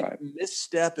great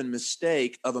misstep and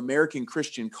mistake of American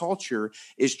Christian culture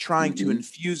is trying to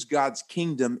infuse God's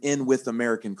kingdom in with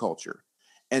American culture.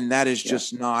 And that is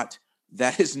just not,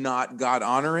 that is not God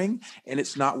honoring, and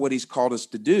it's not what he's called us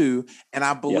to do. And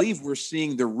I believe we're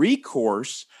seeing the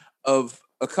recourse of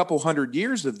a couple hundred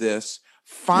years of this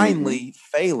finally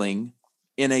failing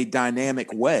in a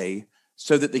dynamic way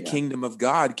so that the kingdom of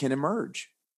God can emerge.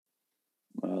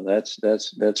 Well, that's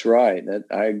right. That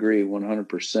I agree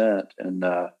 100%. And,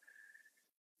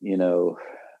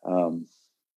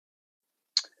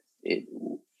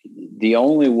 the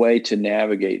only way to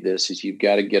navigate this is you've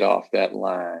got to get off that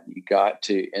line. You got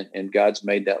to, and God's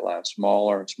made that line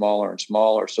smaller and smaller and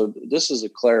smaller. So this is a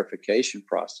clarification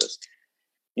process.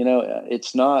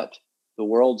 It's not the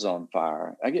world's on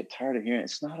fire. I get tired of hearing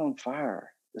it's not on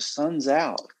fire. The sun's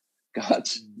out.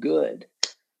 God's good.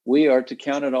 We are to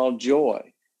count it all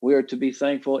joy. We are to be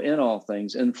thankful in all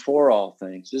things and for all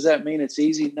things. Does that mean it's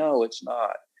easy? No, it's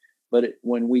not. But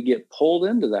when we get pulled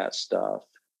into that stuff,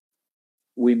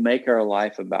 we make our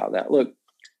life about that. Look,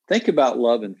 think about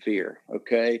love and fear,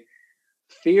 okay?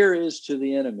 Fear is to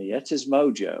the enemy. That's his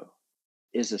mojo.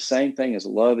 Is the same thing as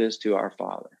love is to our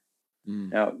Father.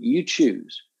 Now, you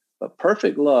choose, but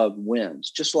perfect love wins,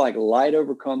 just like light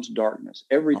overcomes darkness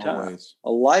every time. Always.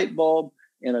 A light bulb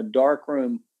in a dark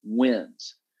room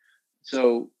wins.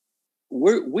 So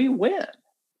we win.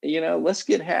 Let's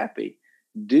get happy.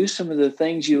 Do some of the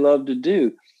things you love to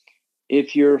do.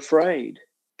 If you're afraid,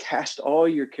 cast all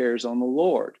your cares on the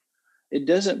Lord. It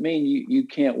doesn't mean you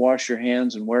can't wash your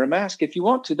hands and wear a mask. If you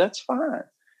want to, that's fine.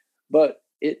 But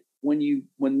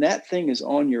when that thing is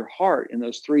on your heart and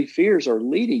those three fears are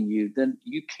leading you, then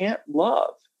you can't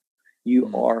love. You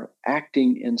are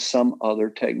acting in some other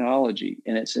technology,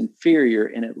 and it's inferior,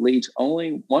 and it leads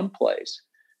only one place,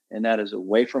 and that is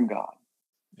away from God.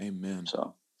 Amen.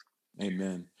 So,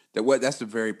 amen. That's a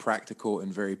very practical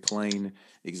and very plain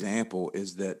example,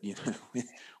 is that,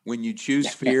 when you choose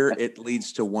fear, it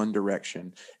leads to one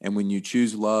direction. And when you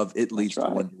choose love, it leads to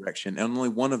one direction. And only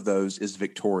one of those is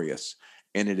victorious,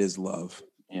 and it is love.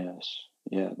 Yes.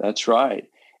 Yeah, that's right.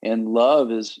 And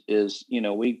love is,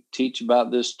 we teach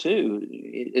about this too.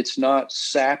 It's not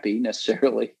sappy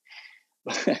necessarily.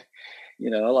 I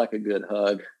like a good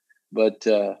hug, but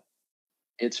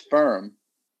it's firm,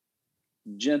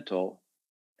 gentle,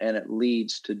 and it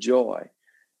leads to joy.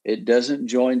 It doesn't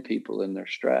join people in their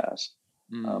stress,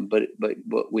 but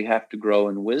we have to grow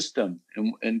in wisdom,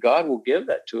 and God will give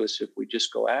that to us if we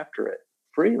just go after it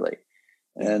freely.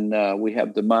 And we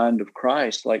have the mind of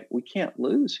Christ. Like, we can't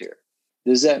lose here.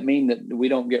 Does that mean that we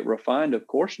don't get refined? Of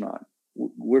course not.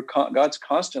 God's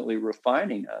constantly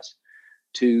refining us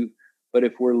but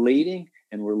if we're leading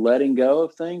and we're letting go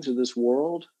of things of this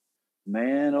world,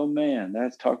 man, oh man,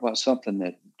 that's talk about something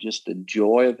that just the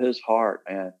joy of his heart,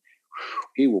 man,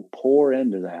 he will pour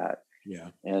into that. Yeah.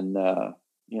 And,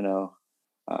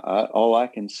 all I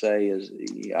can say is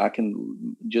I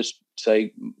can just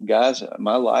say, guys,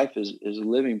 my life is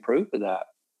living proof of that.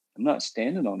 I'm not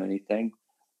standing on anything,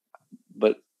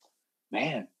 but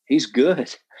man, he's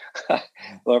good.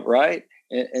 Right.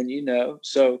 And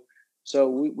so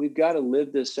we've got to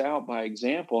live this out by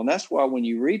example. And that's why when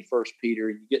you read 1 Peter,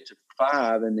 you get to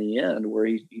 5 in the end, where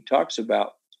he talks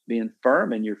about being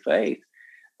firm in your faith.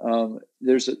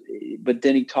 But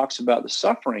then he talks about the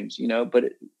sufferings, but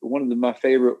one of my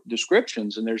favorite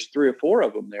descriptions, and there's 3 or 4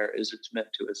 of them there, is it's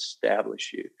meant to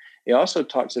establish you. He also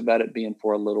talks about it being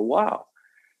for a little while.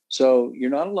 So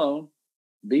you're not alone.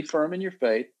 Be firm in your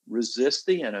faith, resist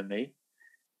the enemy,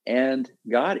 and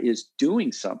God is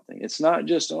doing something. It's not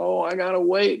just, I got to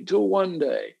wait till one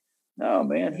day. No,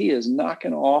 man, he is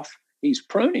knocking off. He's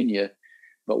pruning you.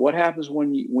 But what happens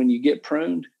when you get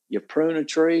pruned? You prune a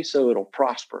tree so it'll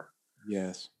prosper.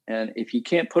 Yes. And if you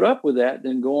can't put up with that,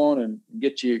 then go on and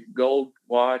get your gold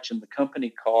watch and the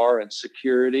company car and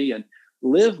security and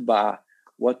live by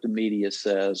what the media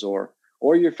says or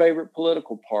your favorite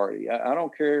political party. I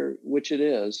don't care which it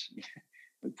is.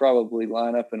 We probably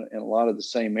line up in a lot of the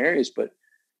same areas, but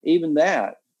even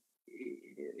that,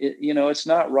 it's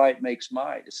not right makes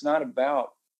might. It's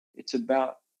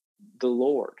about the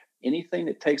Lord. Anything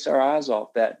that takes our eyes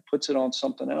off that, puts it on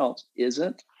something else,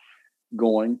 isn't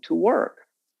going to work.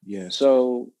 Yes.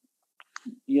 So,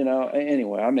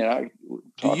 anyway, I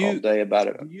talk all day about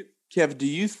it. Kev, do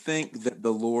you think that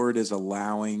the Lord is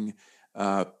allowing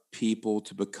people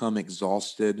to become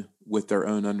exhausted with their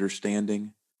own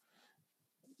understanding?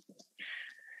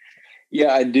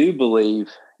 Yeah, I do believe,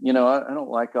 I don't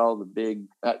like all the big.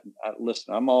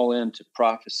 Listen, I'm all into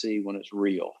prophecy when it's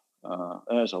real.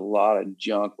 There's a lot of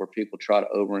junk where people try to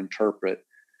overinterpret,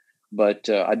 but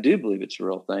I do believe it's a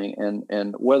real thing.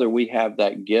 And whether we have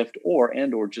that gift or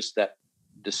just that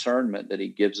discernment that He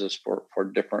gives us for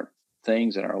different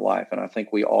things in our life, and I think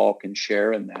we all can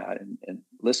share in that and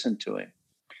listen to Him.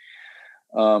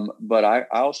 But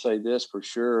I'll say this for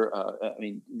sure.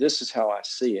 This is how I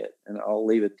see it, and I'll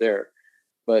leave it there.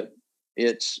 But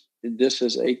this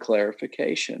is a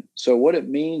clarification. So what it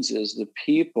means is the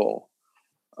people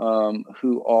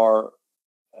who are,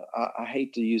 I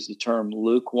hate to use the term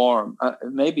lukewarm,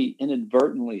 maybe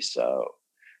inadvertently so,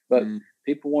 but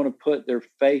people want to put their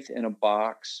faith in a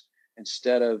box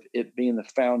instead of it being the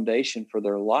foundation for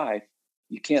their life.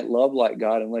 You can't love like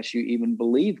God unless you even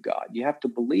believe God. You have to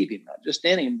believe Him, not just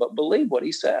in Him, but believe what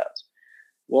He says.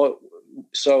 Well,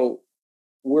 so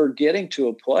we're getting to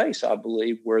a place, I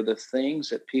believe, where the things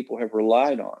that people have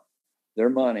relied on, their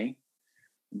money,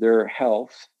 their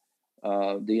health,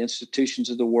 the institutions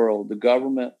of the world, the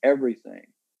government, everything.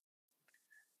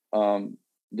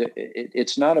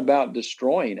 It's not about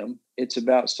destroying them. It's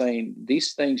about saying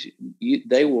these things,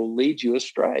 they will lead you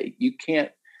astray. You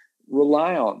can't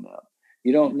rely on them.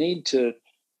 You don't need to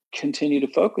continue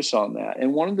to focus on that.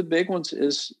 And one of the big ones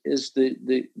is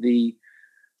the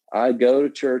I go to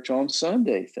church on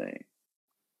Sunday thing.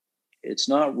 It's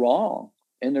not wrong,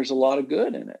 and there's a lot of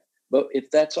good in it. But if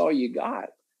that's all you got,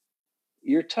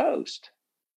 you're toast.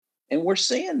 And we're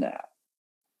seeing that.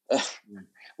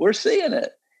 We're seeing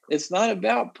it. It's not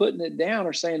about putting it down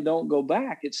or saying don't go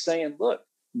back. It's saying, look,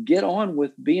 get on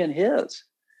with being His.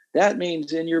 That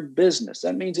means in your business.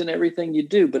 That means in everything you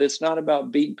do. But it's not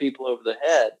about beating people over the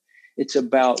head. It's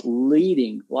about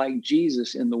leading like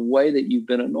Jesus in the way that you've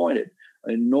been anointed.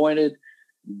 Anointed,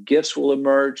 gifts will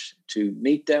emerge to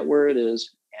meet that where it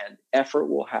is, and effort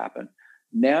will happen.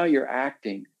 Now you're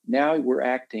acting. Now we're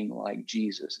acting like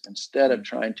Jesus instead of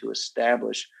trying to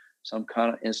establish some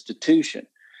kind of institution.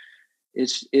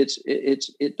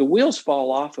 The wheels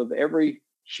fall off of every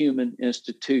human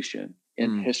institution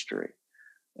in history,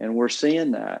 and we're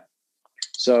seeing that.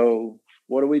 So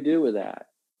what do we do with that?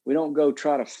 We don't go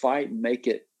try to fight and make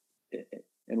it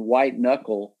and white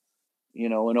knuckle,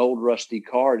 an old rusty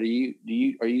car. Are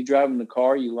you driving the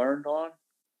car you learned on?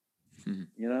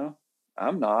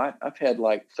 I'm not. I've had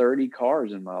like 30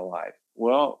 cars in my life.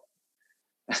 Well,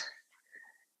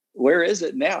 where is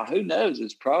it now? Who knows?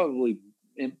 It's probably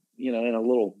in a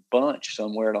little bunch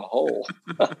somewhere in a hole.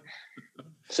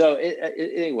 So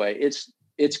anyway,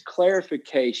 it's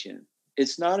clarification.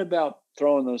 It's not about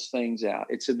throwing those things out.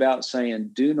 It's about saying,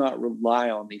 do not rely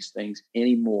on these things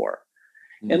anymore.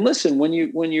 And listen, when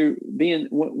you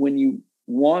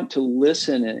want to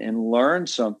listen and learn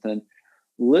something,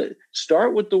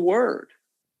 start with the Word.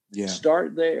 Yeah.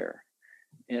 Start there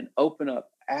and open up.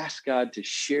 Ask God to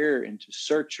share and to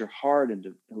search your heart and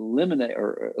to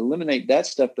eliminate that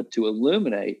stuff, but to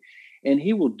illuminate, and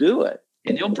He will do it.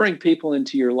 And He'll bring people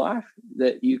into your life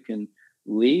that you can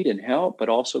lead and help, but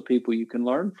also people you can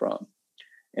learn from.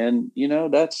 And,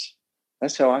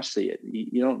 that's how I see it.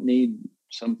 You don't need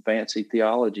some fancy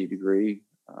theology degree.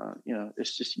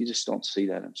 It's just, you just don't see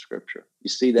that in Scripture. You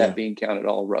see that being counted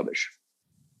all rubbish.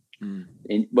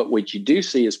 But what you do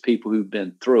see is people who've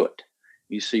been through it.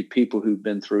 You see people who've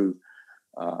been through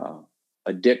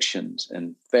addictions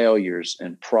and failures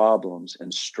and problems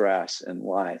and stress in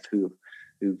life, who've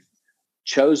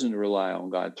chosen to rely on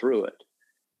God through it.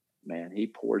 Man, He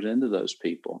pours into those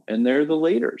people, and they're the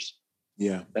leaders.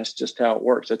 Yeah, that's just how it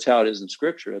works. That's how it is in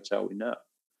Scripture. That's how we know.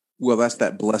 Well, that's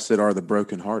that blessed are the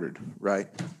brokenhearted, right?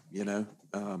 Blessed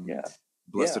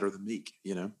are the meek.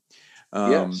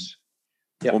 Yes.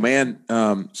 Yep. Well,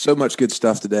 man, so much good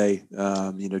stuff today.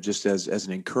 Just as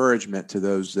an encouragement to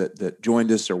those that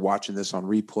joined us or watching this on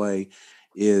replay,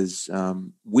 is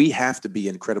we have to be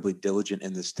incredibly diligent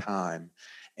in this time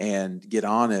and get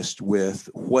honest with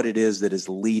what it is that is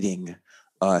leading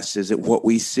us. Is it what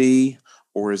we see,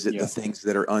 or is it the things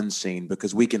that are unseen?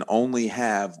 Because we can only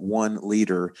have one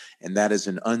leader, and that is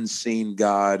an unseen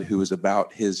God who is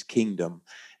about His kingdom.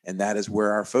 And that is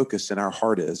where our focus and our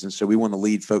heart is. And so we want to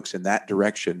lead folks in that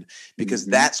direction, because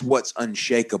that's what's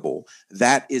unshakable.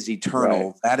 That is eternal.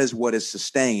 Right. That is what is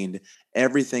sustained.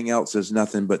 Everything else is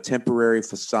nothing but temporary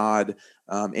facade.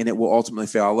 And it will ultimately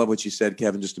fail. I love what you said,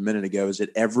 Kevin, just a minute ago, is that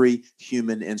every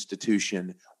human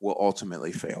institution will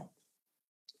ultimately fail.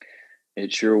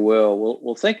 It sure will.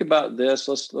 We'll think about this.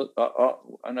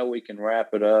 I know we can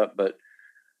wrap it up, but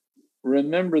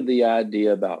remember the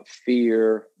idea about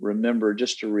fear. Remember,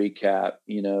 just to recap,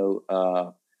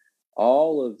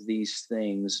 All of these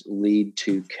things lead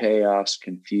to chaos,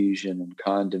 confusion, and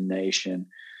condemnation.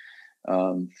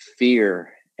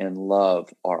 Fear and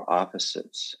love are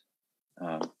opposites.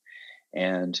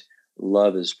 And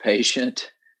love is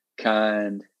patient,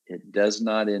 kind. It does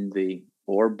not envy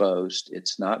or boast.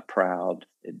 It's not proud.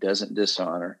 It doesn't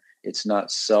dishonor. It's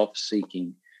not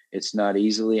self-seeking. It's not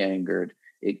easily angered.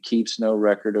 It keeps no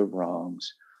record of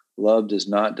wrongs. Love does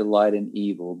not delight in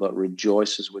evil, but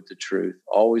rejoices with the truth,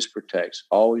 always protects,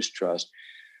 always trusts,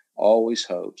 always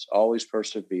hopes, always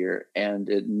persevere, and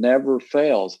it never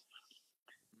fails.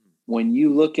 When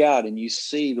you look out and you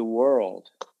see the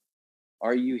world,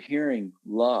 are you hearing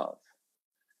love?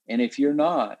 And if you're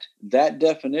not, that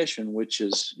definition, which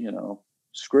is,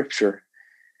 scripture,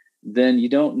 then you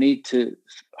don't need to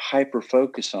hyper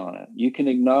focus on it. You can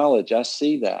acknowledge, I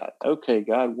see that. Okay,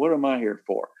 God, what am I here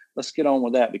for? Let's get on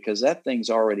with that, because that thing's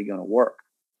already going to work.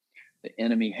 The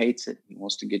enemy hates it. He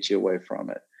wants to get you away from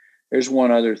it. There's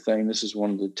one other thing. This is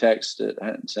one of the texts that I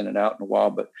hadn't sent it out in a while,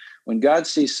 but when God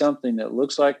sees something that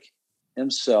looks like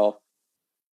himself,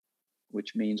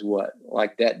 which means what?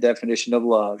 Like that definition of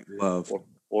love.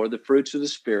 Or the fruits of the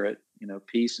Spirit,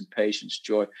 peace and patience,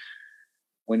 joy.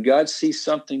 When God sees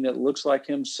something that looks like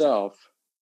himself,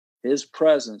 his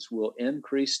presence will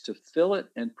increase to fill it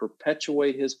and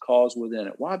perpetuate his cause within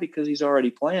it. Why? Because he's already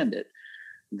planned it.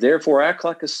 Therefore, act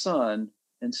like a son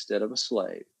instead of a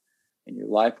slave, and your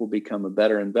life will become a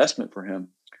better investment for him.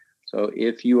 So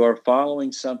if you are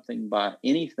following something by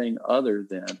anything other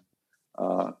than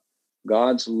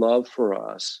God's love for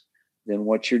us, then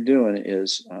what you're doing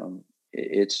is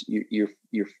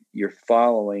you're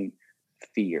following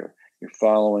fear. You're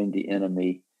following the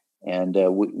enemy, and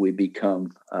we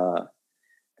become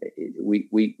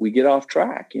we get off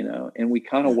track, and we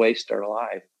kind of waste our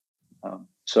life.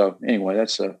 So anyway,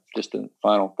 that's just a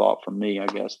final thought from me, I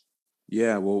guess.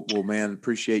 Yeah, well, man,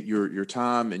 appreciate your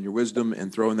time and your wisdom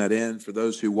and throwing that in. For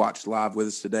those who watched live with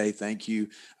us today, thank you.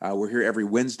 We're here every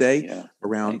Wednesday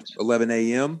around 11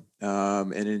 a.m.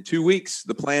 And in 2 weeks,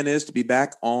 the plan is to be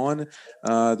back on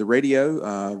the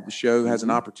radio. The show has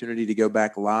an opportunity to go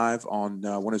back live on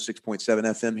 106.7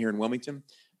 FM here in Wilmington.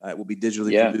 It will be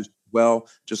digitally produced as well,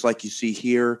 just like you see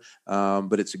here.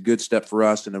 But it's a good step for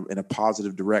us in a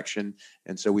positive direction.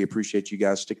 And so we appreciate you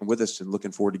guys sticking with us and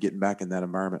looking forward to getting back in that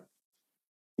environment.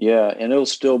 Yeah, and it'll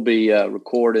still be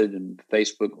recorded and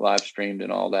Facebook live streamed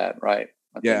and all that, right?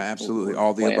 Yeah, absolutely.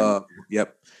 All the above.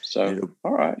 Yep. So,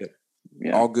 all right. Yep.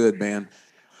 Yeah. All good, man.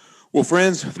 Well,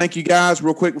 friends, thank you guys.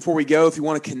 Real quick before we go, if you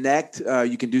want to connect,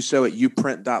 you can do so at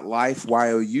youprint.life,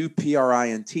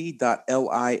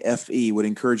 youprint.life. Would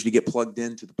encourage you to get plugged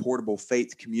into the Portable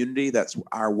Faith community. That's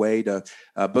our way to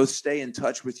both stay in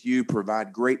touch with you,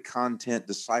 provide great content,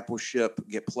 discipleship,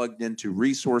 get plugged into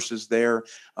resources there,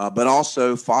 but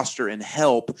also foster and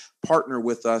help partner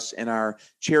with us in our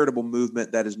charitable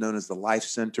movement that is known as the Life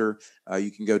Center.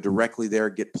 You can go directly there,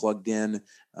 get plugged in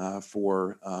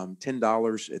for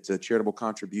 $10. It's a charitable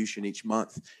contribution each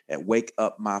month at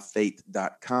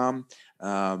wakeupmyfaith.com.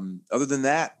 Other than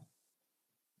that,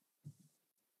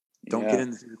 don't get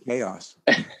into the chaos.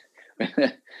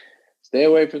 Stay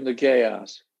away from the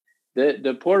chaos.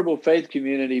 The Portable Faith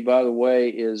community, by the way,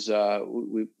 is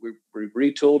we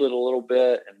retooled it a little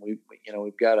bit, and we've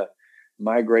got to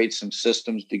migrate some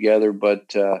systems together. But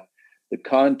the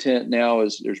content now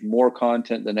there's more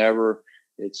content than ever.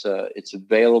 It's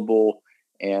available.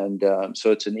 And so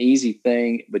it's an easy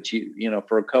thing, but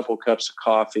for a couple cups of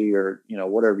coffee or,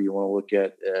 whatever you want to look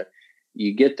at,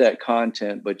 you get that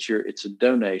content, but it's a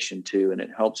donation too. And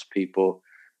it helps people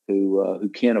who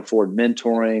can't afford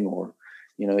mentoring or,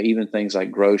 even things like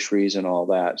groceries and all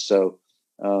that. So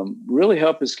really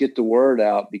help us get the word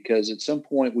out, because at some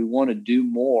point we want to do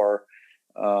more,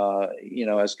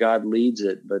 as God leads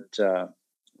it. But,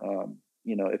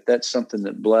 if that's something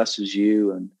that blesses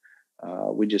you, and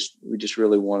we just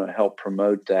really want to help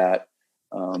promote that,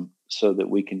 so that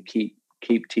we can keep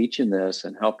teaching this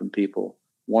and helping people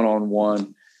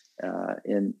one-on-one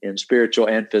in spiritual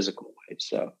and physical ways.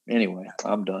 So anyway,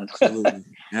 I'm done.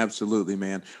 Absolutely,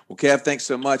 man. Well, Kev, thanks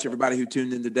so much. Everybody who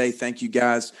tuned in today, thank you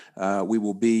guys. We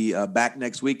will be back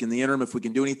next week. In the interim, if we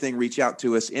can do anything, reach out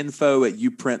to us,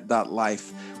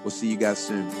 info@youprint.life. We'll see you guys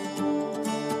soon.